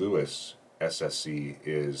Andrew Lewis, SSC,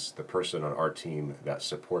 is the person on our team that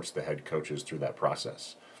supports the head coaches through that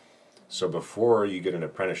process. So before you get an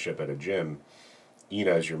apprenticeship at a gym,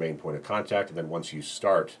 Ina is your main point of contact, and then once you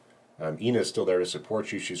start, Ina is still there to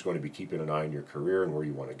support you. She's going to be keeping an eye on your career and where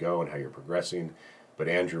you want to go and how you're progressing. But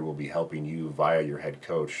Andrew will be helping you via your head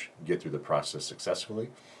coach get through the process successfully.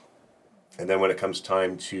 And then when it comes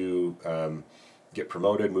time to get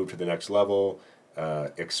promoted, move to the next level,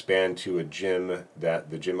 expand to a gym that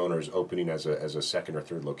the gym owner is opening as a second or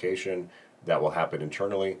third location, that will happen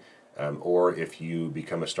internally. Or if you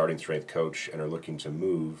become a starting strength coach and are looking to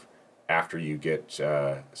move after you get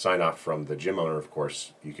sign off from the gym owner, of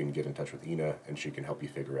course, you can get in touch with Ina and she can help you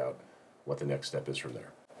figure out what the next step is from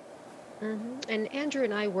there. And Andrew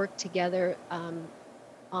and I work together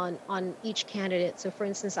on each candidate. So, for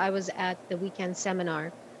instance, I was at the weekend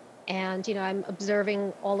seminar, and I'm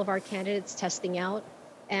observing all of our candidates testing out.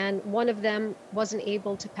 And one of them wasn't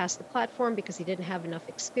able to pass the platform because he didn't have enough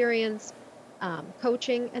experience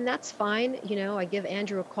coaching, and that's fine. I give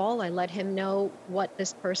Andrew a call. I let him know what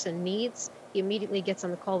this person needs. He immediately gets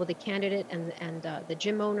on the call with the candidate and the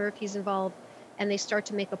gym owner if he's involved, and they start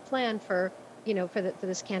to make a plan for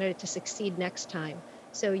this candidate to succeed next time.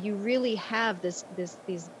 So you really have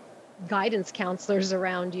these guidance counselors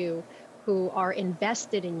around you who are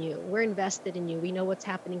invested in you. We're invested in you. We know what's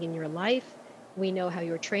happening in your life. We know how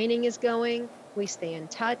your training is going. We stay in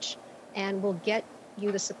touch, and we'll get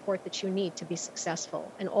you the support that you need to be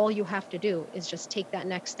successful. And all you have to do is just take that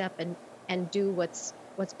next step and do what's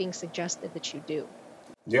being suggested that you do.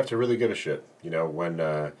 You have to really give a shit.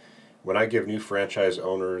 When I give new franchise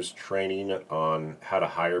owners training on how to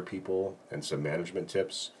hire people and some management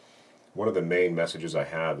tips, one of the main messages I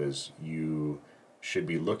have is you should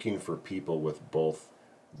be looking for people with both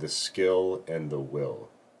the skill and the will.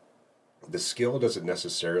 The skill doesn't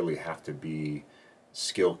necessarily have to be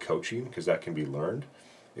skill coaching, because that can be learned.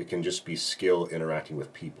 It can just be skill interacting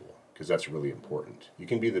with people, because that's really important. You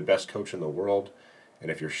can be the best coach in the world, and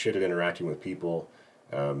if you're shit at interacting with people,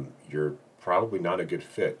 you're probably not a good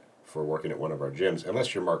fit for working at one of our gyms,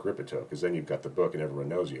 unless you're Mark Ripito, because then you've got the book and everyone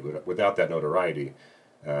knows you. But without that notoriety,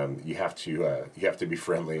 you have to be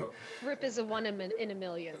friendly. Rip is a one in a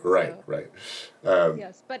million. Right, so. Right.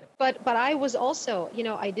 Yes, but I was also,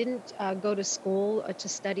 I didn't go to school to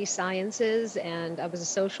study sciences, and I was a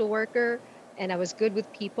social worker, and I was good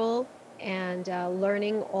with people, and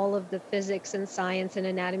learning all of the physics and science and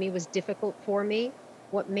anatomy was difficult for me.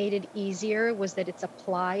 What made it easier was that it's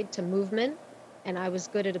applied to movement, and I was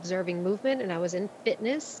good at observing movement, and I was in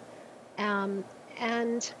fitness, and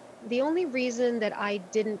the only reason that I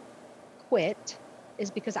didn't quit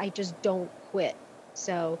is because I just don't quit.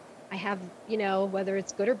 So I have, whether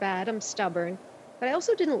it's good or bad, I'm stubborn, but I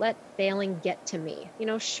also didn't let failing get to me.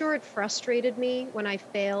 Sure, it frustrated me when I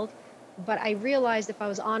failed, but I realized if I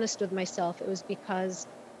was honest with myself, it was because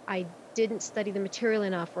I didn't study the material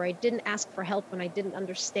enough, or I didn't ask for help when I didn't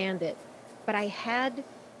understand it. But I had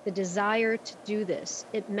the desire to do this.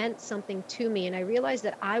 It meant something to me, and I realized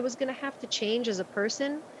that I was going to have to change as a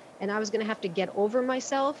person, and I was going to have to get over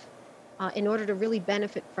myself in order to really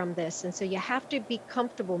benefit from this. And so you have to be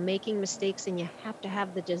comfortable making mistakes, and you have to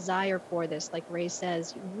have the desire for this. Like Ray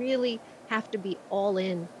says, you really have to be all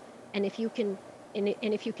in. And if you can, and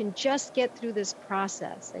if you can just get through this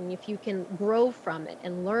process, and if you can grow from it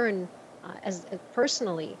and learn as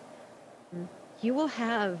personally, you will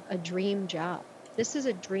have a dream job. This is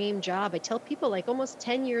a dream job. I tell people, like, almost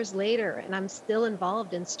 10 years later, and I'm still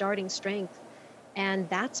involved in starting strength. And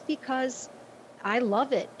that's because I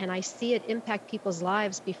love it, and I see it impact people's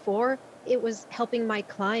lives. Before, it was helping my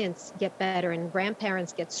clients get better and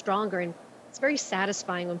grandparents get stronger. And it's very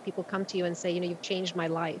satisfying when people come to you and say, you've changed my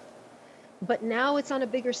life. But now it's on a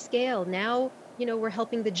bigger scale. Now, we're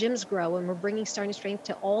helping the gyms grow, and we're bringing Starting Strength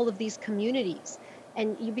to all of these communities.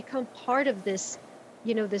 And you become part of this,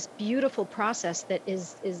 this beautiful process that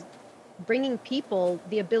is bringing people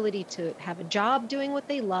the ability to have a job doing what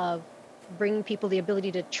they love, bringing people the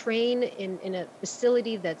ability to train in a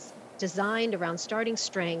facility that's designed around Starting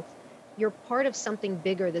Strength. You're part of something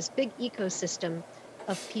bigger, this big ecosystem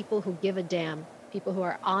of people who give a damn, people who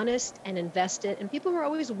are honest and invested, and people who are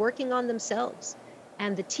always working on themselves.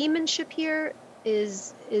 And the teammanship here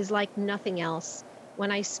is like nothing else.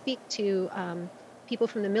 When I speak to people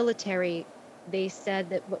from the military, they said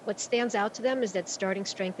that what stands out to them is that Starting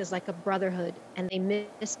Strength is like a brotherhood, and they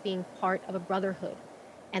miss being part of a brotherhood.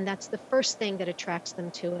 And that's the first thing that attracts them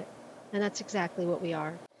to it. And that's exactly what we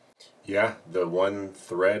are. Yeah, the one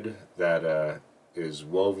thread that is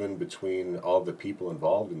woven between all the people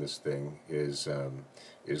involved in this thing is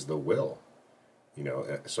the will.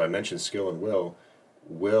 So I mentioned skill and will.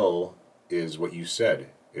 Will is what you said.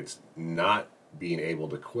 It's not being able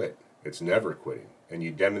to quit. It's never quitting, and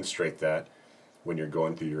you demonstrate that when you're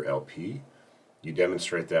going through your LP. You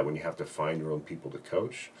demonstrate that when you have to find your own people to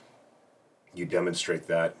coach. You demonstrate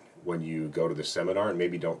that when you go to the seminar and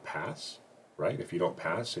maybe don't pass, right? If you don't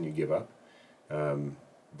pass and you give up,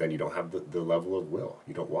 then you don't have the level of will.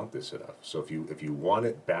 You don't want this enough. So if you want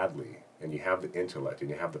it badly and you have the intellect and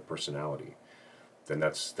you have the personality, then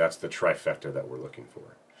that's the trifecta that we're looking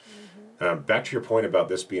for. Back to your point about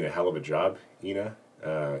this being a hell of a job, Ina.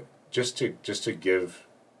 Just to give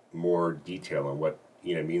more detail on what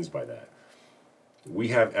Ina means by that. We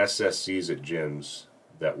have SSCs at gyms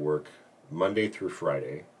that work Monday through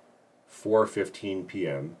Friday, 4:15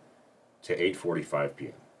 p.m. to 8:45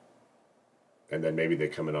 p.m. And then maybe they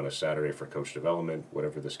come in on a Saturday for coach development,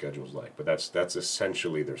 whatever the schedule's like. But that's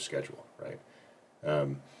essentially their schedule, right?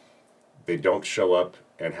 They don't show up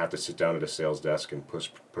and have to sit down at a sales desk and push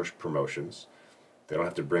promotions. They don't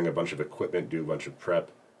have to bring a bunch of equipment, do a bunch of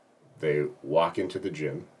prep. They walk into the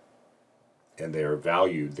gym, and they are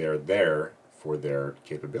valued. They're there for their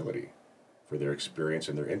capability, for their experience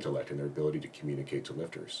and their intellect and their ability to communicate to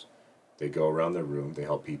lifters. They go around the room. They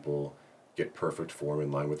help people get perfect form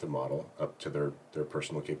in line with the model up to their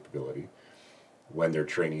personal capability. When their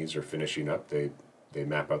trainees are finishing up, they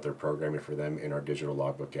map out their programming for them in our digital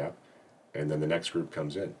logbook app. And then the next group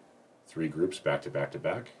comes in. 3 groups back to back to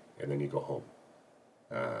back, and then you go home.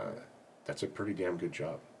 That's a pretty damn good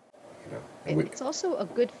job. And it's also a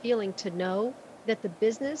good feeling to know that the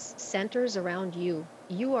business centers around you.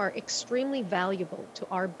 You are extremely valuable to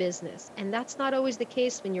our business. And that's not always the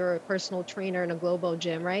case when you're a personal trainer in a Globo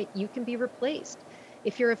gym, right? You can be replaced.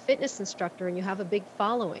 If you're a fitness instructor and you have a big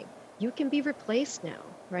following, you can be replaced now,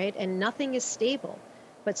 right? And nothing is stable.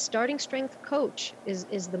 But Starting Strength coach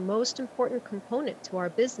is the most important component to our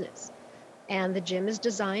business. And the gym is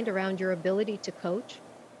designed around your ability to coach,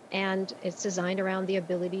 and it's designed around the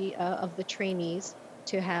ability of the trainees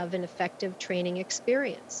to have an effective training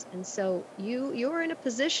experience. And so you're in a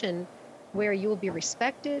position where you will be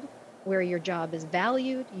respected, where your job is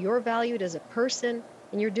valued, you're valued as a person,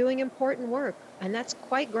 and you're doing important work. And that's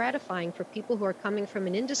quite gratifying for people who are coming from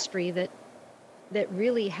an industry that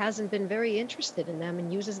really hasn't been very interested in them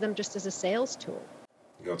and uses them just as a sales tool.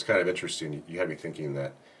 It's kind of interesting. You had me thinking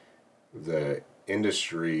that the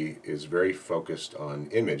industry is very focused on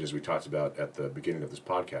image, as we talked about at the beginning of this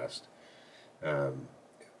podcast.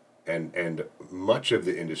 And much of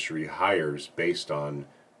the industry hires based on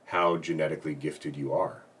how genetically gifted you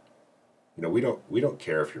are. We don't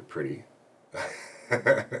care if you're pretty.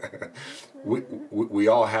 we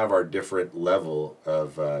all have our different level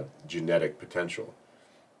of genetic potential.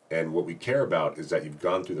 And what we care about is that you've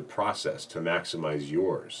gone through the process to maximize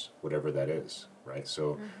yours, whatever that is, right?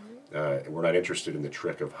 So we're not interested in the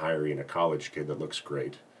trick of hiring a college kid that looks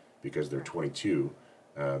great because they're 22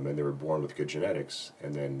 and they were born with good genetics,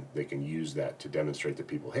 and then they can use that to demonstrate to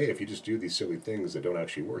people, hey, if you just do these silly things that don't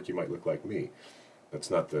actually work, you might look like me.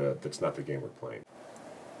 That's not the game we're playing.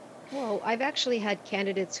 Well, I've actually had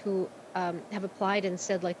candidates who have applied and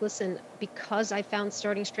said, like, listen, because I found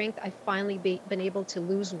Starting Strength, I've finally been able to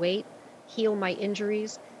lose weight, heal my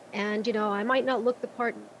injuries. And, I might not look the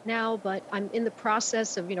part now, but I'm in the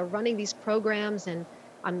process of, running these programs, and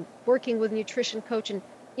I'm working with a nutrition coach, and,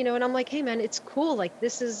 and I'm like, hey, man, it's cool. Like,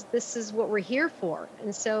 this is what we're here for.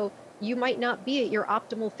 And so you might not be at your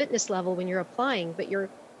optimal fitness level when you're applying, but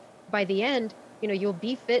by the end, you'll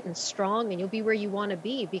be fit and strong, and you'll be where you want to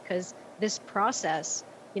be, because this process,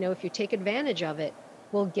 if you take advantage of it,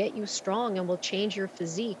 will get you strong and will change your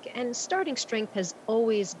physique. And Starting Strength has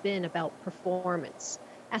always been about performance.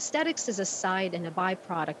 aesthetics is a side and a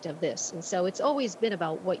byproduct of this. And so it's always been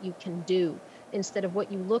about what you can do instead of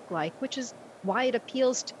what you look like, which is why it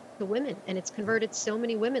appeals to women. And it's converted so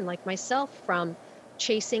many women like myself from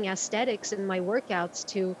chasing aesthetics in my workouts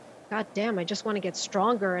to, God damn, I just want to get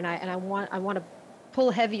stronger, and I want to pull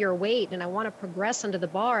heavier weight, and I want to progress under the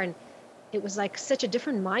bar. And it was like such a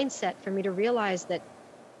different mindset for me to realize that,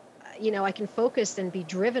 I can focus and be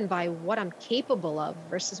driven by what I'm capable of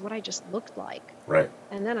versus what I just looked like. Right.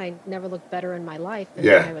 And then I never looked better in my life than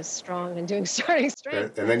Yeah. when I was strong and doing starting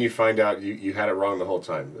strength. And then you find out you had it wrong the whole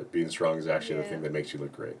time, that being strong is actually the Yeah. thing that makes you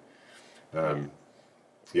look great. Yeah.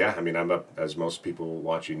 Yeah, I mean, I'm up, as most people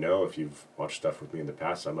watching know, if you've watched stuff with me in the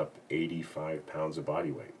past, I'm up 85 pounds of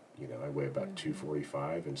body weight. I weigh about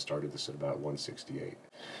 245 and started this at about 168.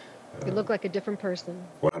 You look like a different person.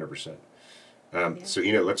 100%. Yeah. So,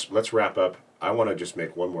 let's wrap up. I want to just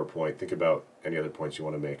make one more point. Think about any other points you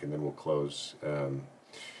want to make, and then we'll close.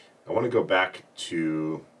 I want to go back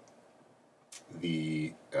to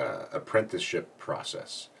the apprenticeship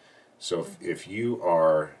process. So if you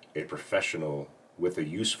are a professional with a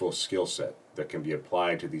useful skill set that can be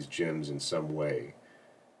applied to these gyms in some way,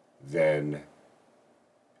 then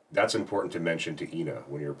that's important to mention to Ina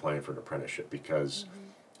when you're applying for an apprenticeship, because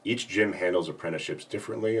each gym handles apprenticeships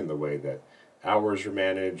differently in the way that hours are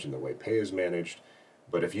managed and the way pay is managed.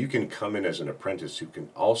 But if you can come in as an apprentice who can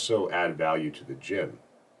also add value to the gym,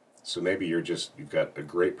 so maybe you've got a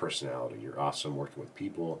great personality, you're awesome working with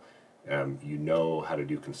people, you know how to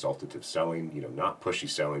do consultative selling, not pushy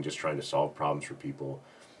selling, just trying to solve problems for people.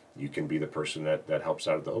 You can be the person that helps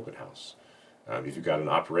out at the open house. If you've got an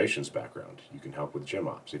operations background, you can help with gym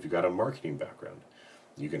ops. If you've got a marketing background,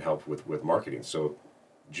 you can help with marketing. So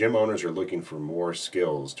gym owners are looking for more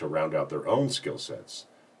skills to round out their own skill sets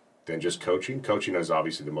than just coaching. Coaching is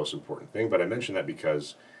obviously the most important thing, but I mention that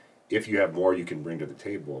because if you have more you can bring to the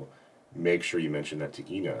table, make sure you mention that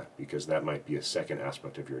to Ina, because that might be a second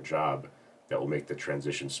aspect of your job that will make the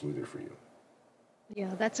transition smoother for you.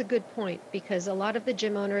 Yeah, that's a good point, because a lot of the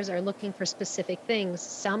gym owners are looking for specific things.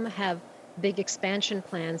 Some have big expansion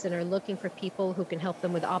plans and are looking for people who can help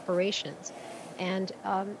them with operations. And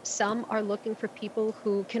some are looking for people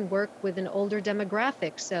who can work with an older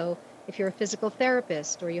demographic. So if you're a physical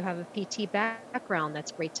therapist or you have a PT background,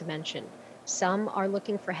 that's great to mention. Some are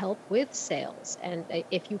looking for help with sales. And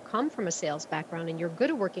if you come from a sales background and you're good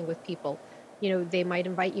at working with people, they might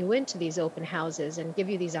invite you into these open houses and give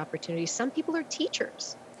you these opportunities. Some people are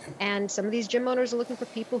teachers, and some of these gym owners are looking for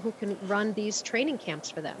people who can run these training camps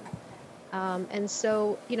for them. And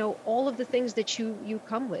so, all of the things that you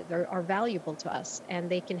come with are valuable to us, and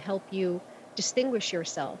they can help you distinguish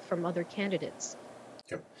yourself from other candidates.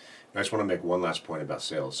 Yep. I just want to make one last point about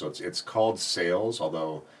sales. So it's called sales,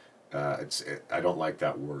 although I don't like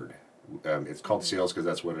that word. It's called sales because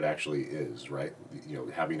that's what it actually is, right?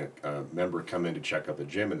 Having a member come in to check out the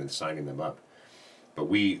gym and then signing them up. But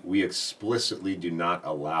we explicitly do not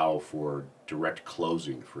allow for direct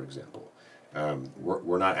closing, for example.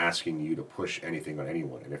 We're not asking you to push anything on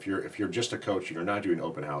anyone. And if you're just a coach and you're not doing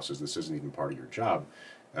open houses, this isn't even part of your job,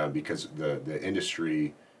 because the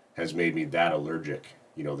industry has made me that allergic.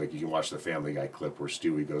 Like you can watch the Family Guy clip where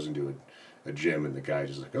Stewie goes into a gym and the guy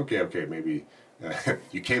just like, okay, maybe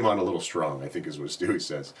you came on a little strong, I think is what Stewie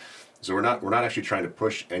says. So we're not actually trying to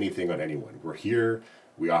push anything on anyone. We're here.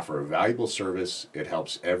 We offer a valuable service. It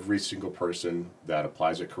helps every single person that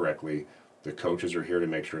applies it correctly. The coaches are here to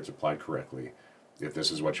make sure it's applied correctly. If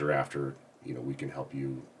this is what you're after, we can help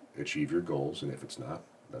you achieve your goals. And if it's not,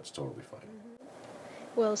 that's totally fine.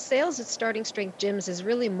 Well, sales at Starting Strength Gyms is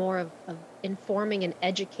really more of informing and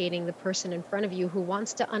educating the person in front of you who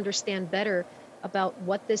wants to understand better about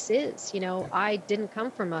what this is. I didn't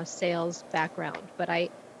come from a sales background, but I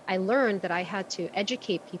learned that I had to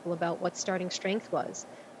educate people about what Starting Strength was.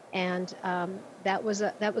 And that was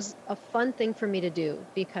a fun thing for me to do,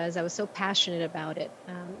 because I was so passionate about it.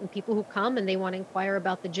 And people who come and they want to inquire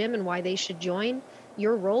about the gym and why they should join,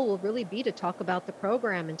 your role will really be to talk about the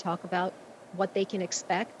program and talk about what they can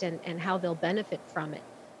expect and how they'll benefit from it.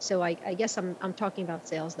 So I guess I'm talking about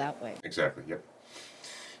sales that way. Exactly.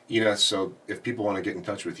 Yep. So if people want to get in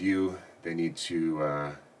touch with you, they need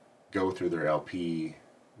to go through their LP,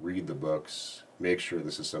 read the books, make sure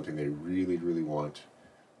this is something they really, really want,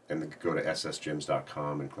 and then go to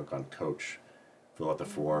ssgyms.com and click on Coach, fill out the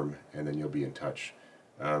form, and then you'll be in touch.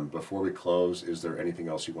 Before we close, is there anything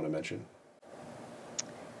else you want to mention?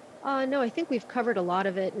 No, I think we've covered a lot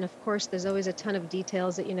of it, and of course, there's always a ton of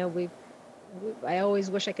details that I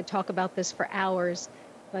always wish I could talk about this for hours,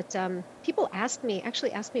 but people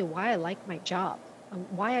actually ask me why I like my job.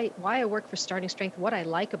 why I work for Starting Strength, what I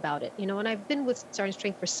like about it. And I've been with Starting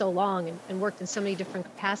Strength for so long and worked in so many different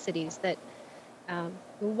capacities that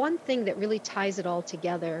the one thing that really ties it all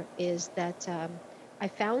together is that I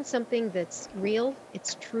found something that's real,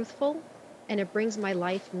 it's truthful, and it brings my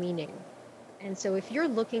life meaning. And so if you're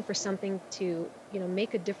looking for something to,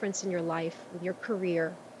 make a difference in your life, with your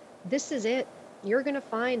career, this is it. You're going to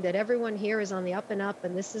find that everyone here is on the up and up,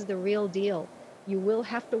 and this is the real deal. You will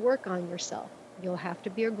have to work on yourself. You'll have to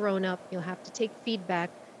be a grown up. You'll have to take feedback.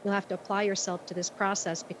 You'll have to apply yourself to this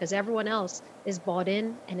process because everyone else is bought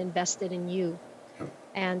in and invested in you.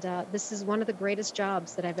 And this is one of the greatest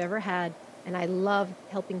jobs that I've ever had. And I love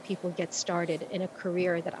helping people get started in a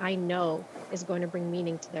career that I know is going to bring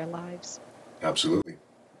meaning to their lives. Absolutely.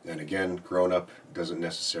 And again, grown up doesn't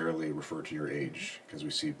necessarily refer to your age because we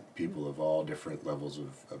see people of all different levels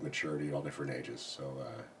of maturity, all different ages. So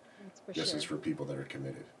this is for people that are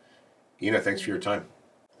committed. Ina, thanks for your time.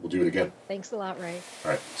 We'll do it again. Thanks a lot, Ray.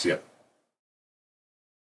 All right. See ya.